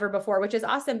ever before, which is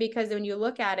awesome. Because when you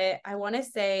look at it, I want to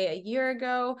say a year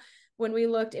ago when we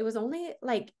looked, it was only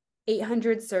like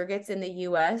 800 surrogates in the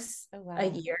US a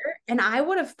year. And I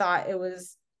would have thought it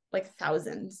was like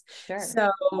thousands. Sure.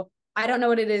 So I don't know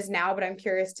what it is now, but I'm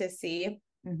curious to see,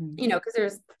 because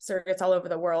there's surrogates all over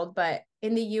the world. But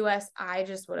in the US, I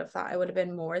just would have thought it would have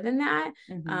been more than that.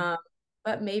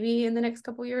 But maybe in the next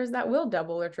couple of years, that will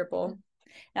double or triple.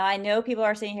 Now, I know people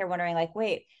are sitting here wondering, like,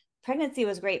 wait, pregnancy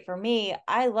was great for me.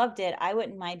 I loved it. I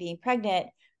wouldn't mind being pregnant.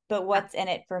 But what's in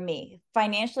it for me?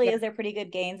 Financially, is there pretty good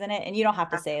gains in it? And you don't have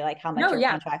to say like how much your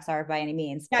contracts are by any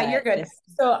means. Yeah, you're good.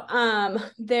 So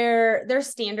there's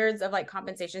standards of like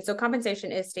compensation. So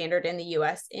compensation is standard in the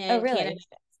US. In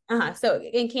Canada. So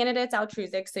in Canada, it's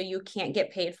altruistic, so you can't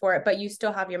get paid for it, but you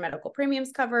still have your medical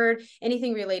premiums covered.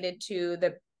 Anything related to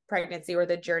the pregnancy or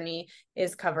the journey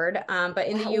is covered. But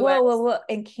in the US, whoa.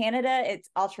 In Canada, it's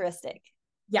altruistic.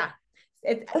 Yeah.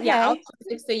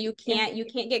 Altruistic, so you can't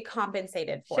get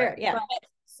compensated for it. Yeah. But,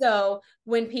 so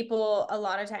when people, a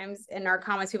lot of times in our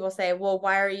comments, people say, well,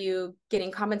 why are you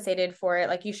getting compensated for it?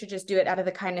 Like, you should just do it out of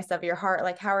the kindness of your heart.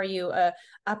 Like, how are you a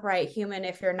upright human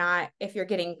if you're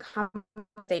getting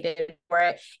compensated for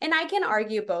it? And I can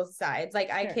argue both sides.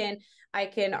 Like, I can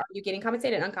argue getting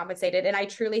compensated and uncompensated. And I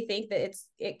truly think that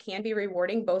it can be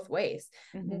rewarding both ways,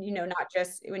 not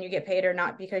just when you get paid or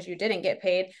not because you didn't get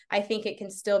paid. I think it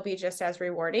can still be just as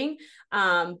rewarding.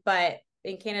 But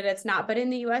in Canada, it's not. But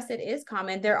in the US, it is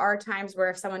common. There are times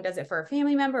where if someone does it for a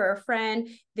family member or a friend,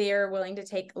 they're willing to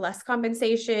take less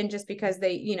compensation just because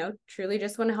they, truly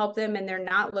just want to help them and they're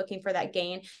not looking for that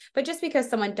gain. But just because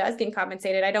someone does get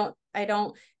compensated, I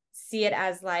don't see it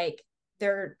as like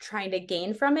they're trying to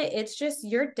gain from it. It's just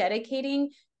you're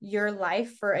dedicating your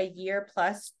life for a year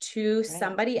plus to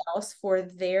somebody else for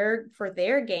their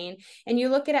gain. And you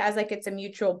look at it as like it's a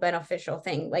mutual beneficial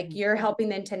thing. Like you're helping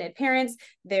the intended parents,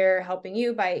 they're helping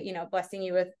you by, blessing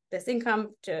you with this income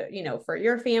to, for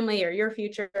your family or your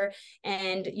future.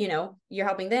 And, you're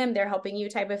helping them, they're helping you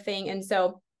type of thing. And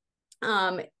so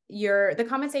the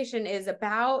compensation is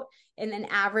about, and an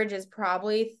average is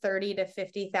probably 30 to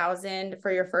 50,000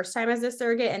 for your first time as a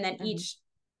surrogate. And then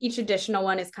each additional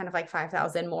one is kind of like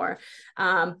 5,000 more.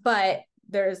 But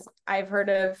I've heard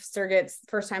of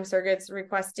first time surrogates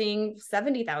requesting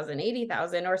 70,000,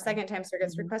 80,000, or second time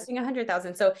surrogates requesting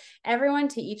 100,000. So everyone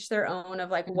to each their own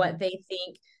of like what they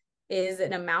think is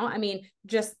an amount. I mean,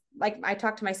 just like I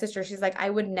talked to my sister, she's like, I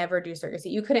would never do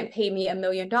surrogacy. You couldn't pay me $1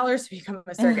 million to become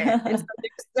a surrogate. And so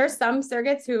there's some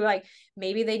surrogates who like,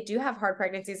 maybe they do have hard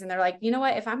pregnancies and they're like, you know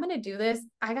what, if I'm going to do this,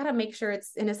 I got to make sure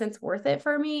it's in a sense worth it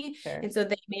for me. Sure. And so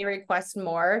they may request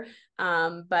more.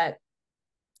 But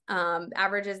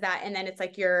average is that. And then it's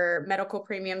like your medical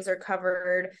premiums are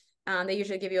covered. They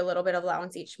usually give you a little bit of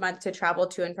allowance each month to travel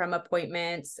to and from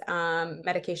appointments,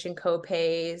 medication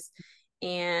co-pays.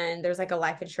 And there's like a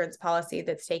life insurance policy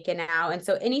that's taken out. And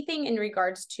so anything in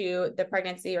regards to the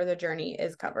pregnancy or the journey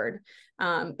is covered.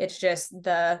 It's just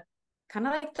the kind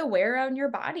of like the wear on your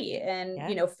body and,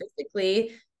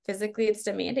 physically it's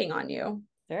demanding on you.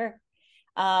 Sure.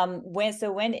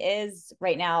 When is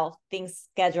right now things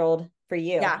scheduled for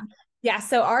you? Yeah.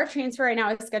 So our transfer right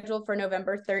now is scheduled for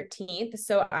November 13th.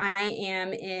 So I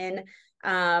am in,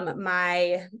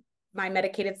 my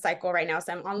medicated cycle right now.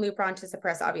 So I'm on Lupron to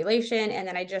suppress ovulation. And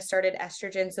then I just started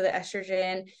estrogen. So the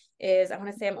estrogen is, I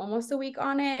want to say I'm almost a week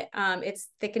on it. It's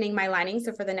thickening my lining.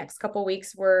 So for the next couple of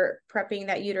weeks, we're prepping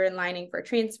that uterine lining for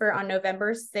transfer. On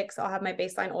November 6th, I'll have my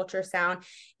baseline ultrasound.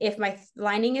 If my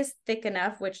lining is thick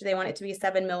enough, which they want it to be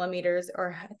 7 millimeters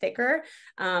or thicker,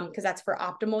 because that's for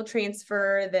optimal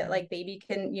transfer that like baby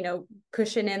can,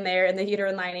 cushion in there in the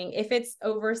uterine lining. If it's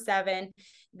over 7,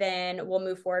 then we'll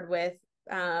move forward with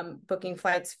booking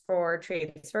flights for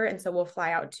transfer. And so we'll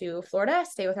fly out to Florida,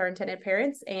 stay with our intended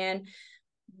parents, and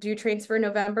do transfer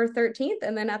November 13th.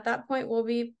 And then at that point, we'll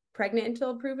be pregnant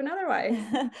until proven otherwise.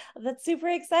 That's super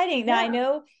exciting. Now, I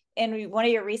know in one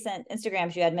of your recent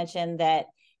Instagrams, you had mentioned that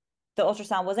the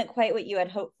ultrasound wasn't quite what you had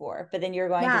hoped for, but then you're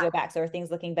going to Yeah. go back. So are things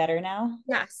looking better now?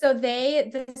 Yeah. So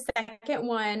the second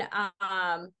one,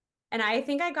 and I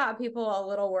think I got people a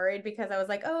little worried because I was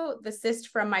like, oh, the cyst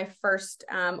from my first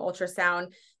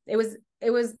ultrasound, it was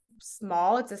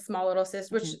small. It's a small little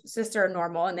cyst, which cysts are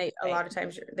normal, and they a lot of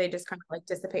times they just kind of like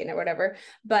dissipate or whatever.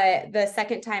 But the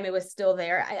second time it was still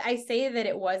there. I say that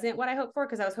it wasn't what I hoped for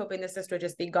because I was hoping the cyst would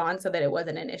just be gone so that it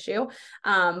wasn't an issue.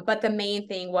 But the main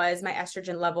thing was my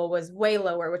estrogen level was way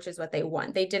lower, which is what they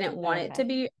want. They didn't want it to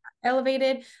be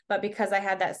elevated, but because I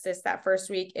had that cyst that first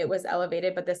week, it was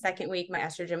elevated. But the second week, my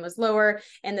estrogen was lower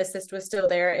and the cyst was still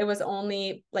there. It was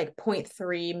only like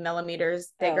 0.3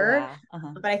 millimeters bigger.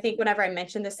 But I think whenever I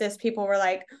mentioned the cyst, people were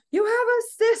like, "You have a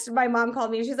cyst." My mom called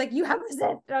me and she's like, "You have a cyst."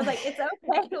 And I was like, "It's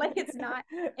okay." Like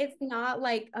it's not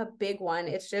like a big one.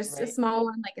 It's just a small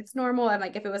one. Like it's normal. And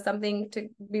like if it was something to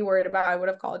be worried about, I would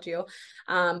have called you.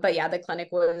 But yeah, the clinic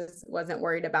wasn't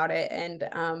worried about it.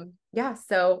 And yeah,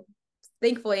 so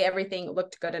thankfully everything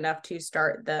looked good enough to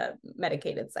start the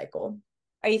medicated cycle.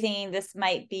 Are you thinking this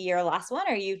might be your last one,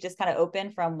 or are you just kind of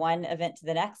open from one event to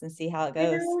the next and see how it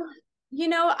goes?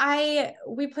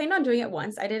 We planned on doing it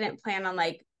once. I didn't plan on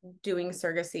like doing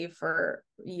surrogacy for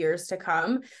years to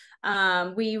come.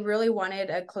 We really wanted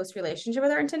a close relationship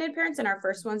with our intended parents, and our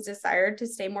first ones desired to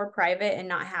stay more private and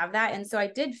not have that. And so I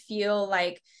did feel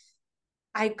like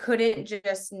I couldn't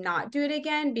just not do it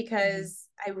again because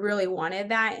I really wanted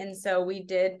that. And so we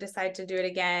did decide to do it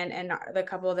again. And the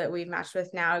couple that we've matched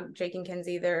with now, Jake and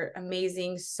Kinsey, they're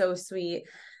amazing, so sweet.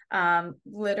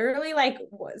 Literally like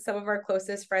some of our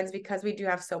closest friends because we do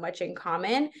have so much in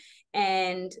common.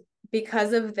 And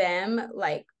because of them,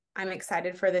 like I'm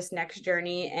excited for this next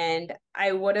journey. And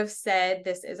I would have said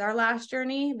this is our last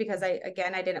journey because I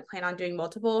didn't plan on doing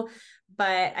multiple,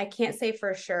 but I can't say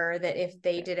for sure that if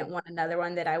they didn't want another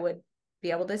one that I would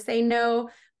be able to say no,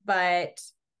 but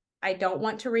I don't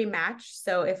want to rematch.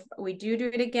 So if we do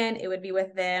it again, it would be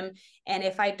with them. And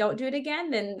if I don't do it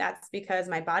again, then that's because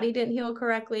my body didn't heal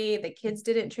correctly. The kids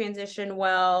didn't transition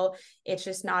well. It's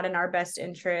just not in our best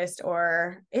interest,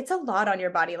 or it's a lot on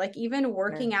your body. Like even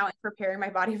working out and preparing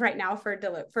my body right now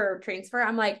for transfer,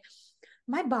 I'm like,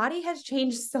 my body has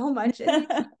changed so much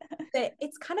that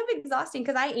it's kind of exhausting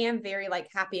because I am very like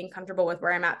happy and comfortable with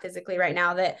where I'm at physically right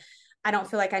now, that I don't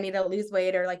feel like I need to lose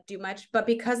weight or like do much, but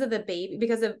because of the baby,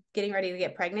 because of getting ready to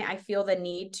get pregnant, I feel the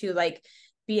need to like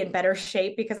be in better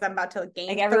shape because I'm about to gain.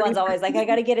 Like everyone's always like, I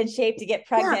got to get in shape to get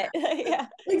pregnant. Yeah,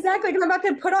 exactly. Because I'm about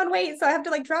to put on weight. So I have to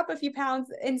like drop a few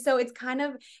pounds. And so it's kind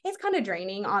of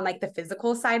draining on like the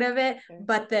physical side of it,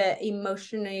 but the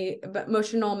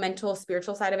emotional, mental,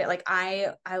 spiritual side of it. Like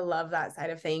I love that side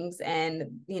of things,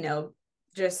 and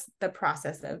just the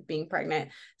process of being pregnant.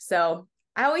 So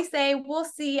I always say, we'll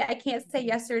see. I can't say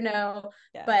yes or no,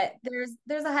 but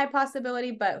there's a high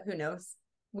possibility, but who knows?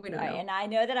 We don't know. And I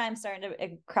know that I'm starting to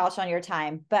crouch on your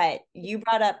time, but you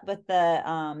brought up with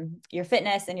the your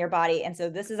fitness and your body. And so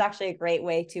this is actually a great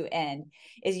way to end,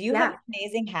 is you have an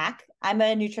amazing hack. I'm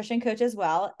a nutrition coach as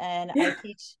well, and I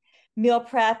teach meal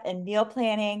prep and meal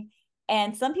planning.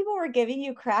 And some people were giving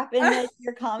you crap in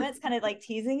your comments, kind of like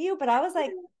teasing you, but I was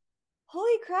like,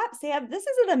 holy crap, Sam, this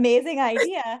is an amazing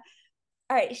idea.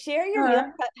 All right, share your meal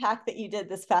prep hack that you did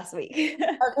this past week.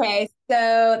 Okay,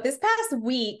 so this past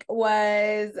week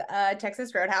was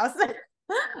Texas Roadhouse.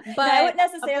 But I wouldn't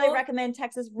necessarily recommend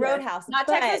Texas Roadhouse. Not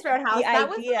Texas Roadhouse. The that idea.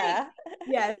 Was like,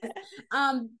 yes.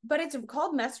 But it's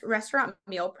called restaurant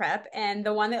meal prep. And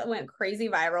the one that went crazy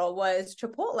viral was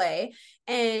Chipotle.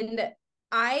 And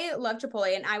I love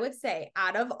Chipotle. And I would say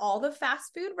out of all the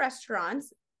fast food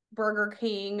restaurants, Burger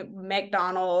King,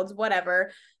 McDonald's,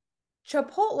 whatever,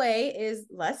 Chipotle is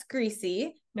less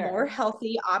greasy, more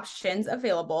healthy options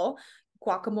available.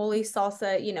 Guacamole,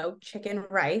 salsa, chicken,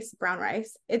 rice, brown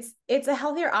rice. It's a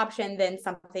healthier option than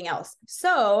something else.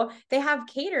 So they have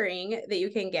catering that you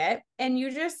can get, and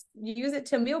you just use it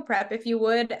to meal prep if you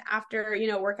would after,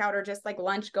 workout or just like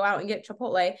lunch, go out and get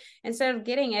Chipotle. Instead of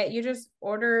getting it, you just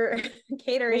order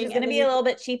catering. Which is going to be a little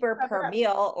bit cheaper per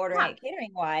meal ordering it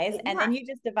catering wise. And then you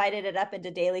just divided it up into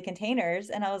daily containers.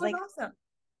 And I was like, awesome.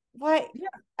 What?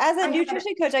 As a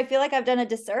nutrition coach, I feel like I've done a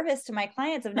disservice to my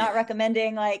clients of not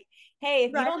recommending like, hey,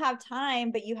 if you don't have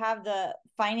time, but you have the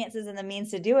finances and the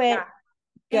means to do it,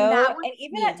 go. And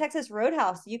even at Texas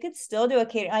Roadhouse, you could still do a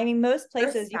catering. I mean, most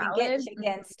places you can get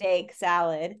chicken, steak,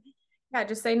 salad. Yeah,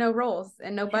 just say no rolls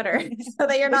and no butter so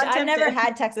that you're not tempted. I've never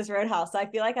had Texas Roadhouse, so I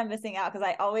feel like I'm missing out because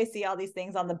I always see all these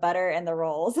things on the butter and the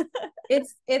rolls.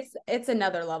 It's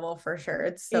another level for sure.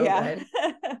 It's so good.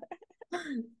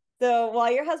 So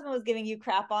while your husband was giving you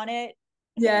crap on it,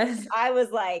 Yes. I was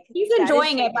like, He's that is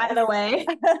enjoying it, by genius. the way.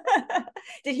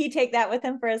 Did he take that with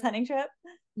him for his hunting trip?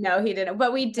 No, he didn't.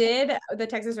 But we did, the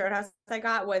Texas Roadhouse I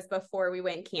got was before we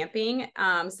went camping.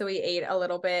 So we ate a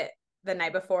little bit the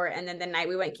night before, and then the night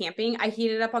we went camping, I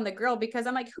heated up on the grill because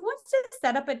I'm like, who wants to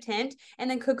set up a tent and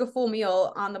then cook a full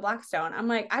meal on the Blackstone? I'm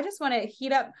like, I just want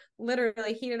to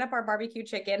literally heated up our barbecue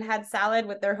chicken, had salad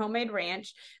with their homemade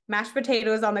ranch, mashed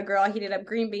potatoes on the grill. I heated up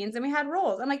green beans, and we had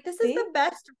rolls. I'm like, this is See? the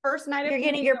best first night of You're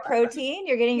getting camping your meal ever. protein,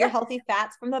 you're getting your Yeah. healthy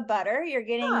fats from the butter, you're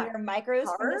getting Yeah. your micros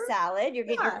from the Carbs. salad, you're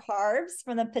getting your Yeah. carbs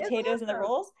from the It's potatoes and the awesome.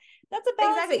 rolls. That's a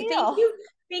balanced Exactly. Thank meal. you.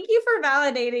 Thank you for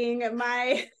validating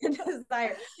my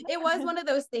desire. It was one of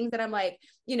those things that I'm like,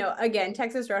 again,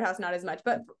 Texas Roadhouse, not as much,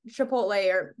 but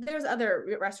Chipotle, or there's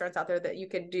other restaurants out there that you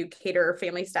could do cater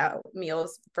family style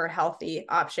meals for healthy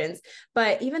options.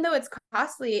 But even though it's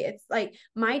costly, it's like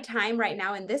my time right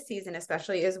now in this season,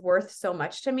 especially, is worth so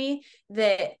much to me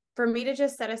that for me to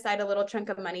just set aside a little chunk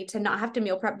of money to not have to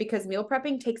meal prep, because meal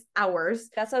prepping takes hours.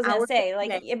 That's what I was gonna Hours. say.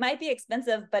 Like, it might be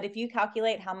expensive, but if you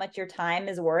calculate how much your time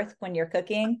is worth when you're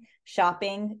cooking,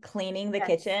 shopping, cleaning the Yes.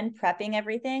 kitchen, prepping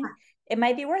everything, it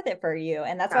might be worth it for you.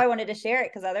 And that's why I wanted to share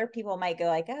it, because other people might go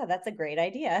like, oh, that's a great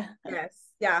idea. Yes.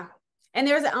 Yeah. And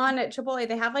there's on Chipotle,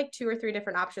 they have like 2 or 3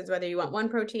 different options, whether you want 1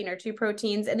 protein or 2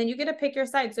 proteins, and then you get to pick your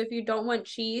side. So if you don't want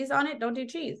cheese on it, don't do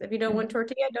cheese. If you don't want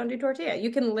tortilla, don't do tortilla.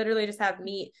 You can literally just have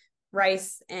meat,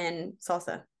 rice, and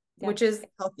salsa, which is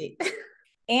healthy.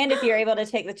 And if you're able to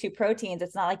take the 2 proteins,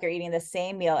 it's not like you're eating the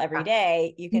same meal every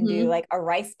day. You can do like a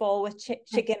rice bowl with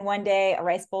chicken one day, a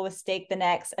rice bowl with steak the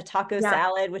next, a taco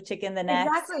salad with chicken the next.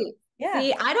 Exactly. Yeah.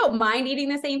 See, I don't mind eating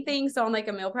the same thing. So on like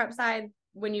a meal prep side,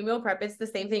 when you meal prep, it's the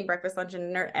same thing, breakfast, lunch, and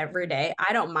dinner every day.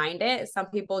 I don't mind it. Some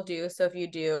people do. So if you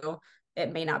do,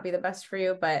 it may not be the best for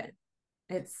you, but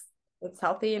it's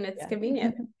healthy and it's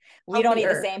convenient. We don't eat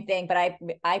the same thing, but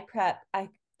I prep.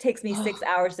 Takes me 6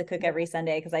 hours to cook every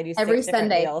Sunday because I do 6 every different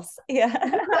Sunday meals. Yeah.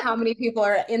 How many people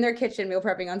are in their kitchen meal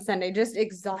prepping on Sunday, just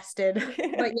exhausted?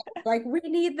 But yeah, like, we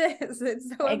need this. It's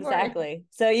so exactly. important.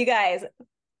 So you guys,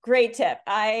 great tip.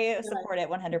 I support it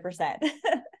 100%.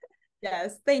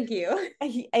 Yes. Thank you.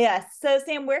 Yes. So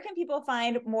Sam, where can people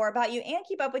find more about you and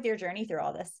keep up with your journey through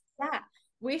all this? Yeah.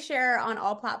 We share on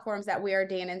all platforms that We Are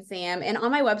Dan and Sam. And on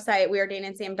my website,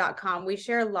 wearedanandsam.com, we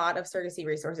share a lot of surrogacy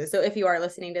resources. So if you are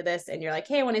listening to this and you're like,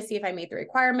 hey, I want to see if I meet the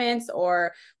requirements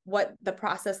or what the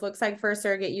process looks like for a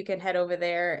surrogate, you can head over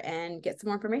there and get some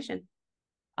more information.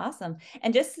 Awesome.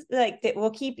 And just like that, we'll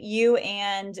keep you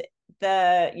and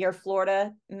your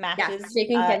Florida matches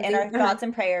in our thoughts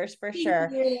and prayers for sure.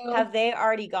 Have they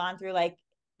already gone through like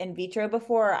in vitro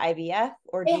before, or IVF,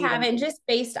 or they haven't, just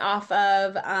based off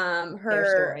of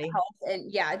her health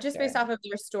and just based off of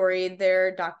their story,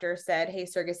 their doctor said, hey,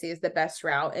 surrogacy is the best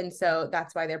route, and so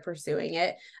that's why they're pursuing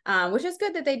it, which is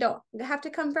good that they don't have to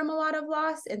come from a lot of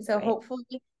loss, and so hopefully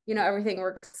everything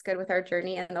works good with our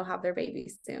journey and they'll have their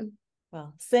babies soon.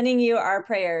 Well, sending you our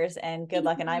prayers and good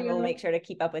luck, and I will make sure to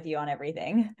keep up with you on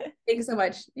everything. Thanks so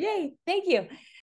much. Yay. Thank you.